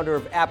co-founder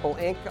of Apple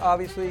Inc.,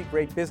 obviously,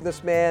 great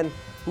businessman,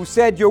 who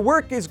said, "Your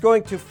work is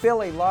going to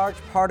fill a large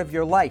part of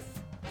your life.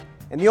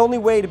 And the only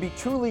way to be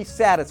truly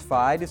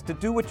satisfied is to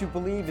do what you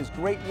believe is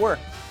great work.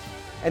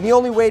 And the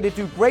only way to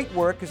do great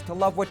work is to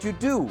love what you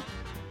do.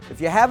 If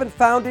you haven't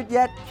found it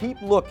yet,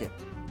 keep looking.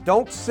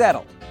 Don't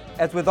settle.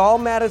 As with all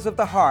matters of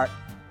the heart,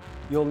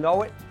 you'll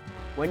know it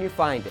when you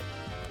find it."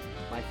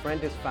 My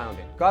friend has found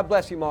it. God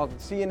bless you, Malden.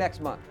 See you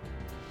next month.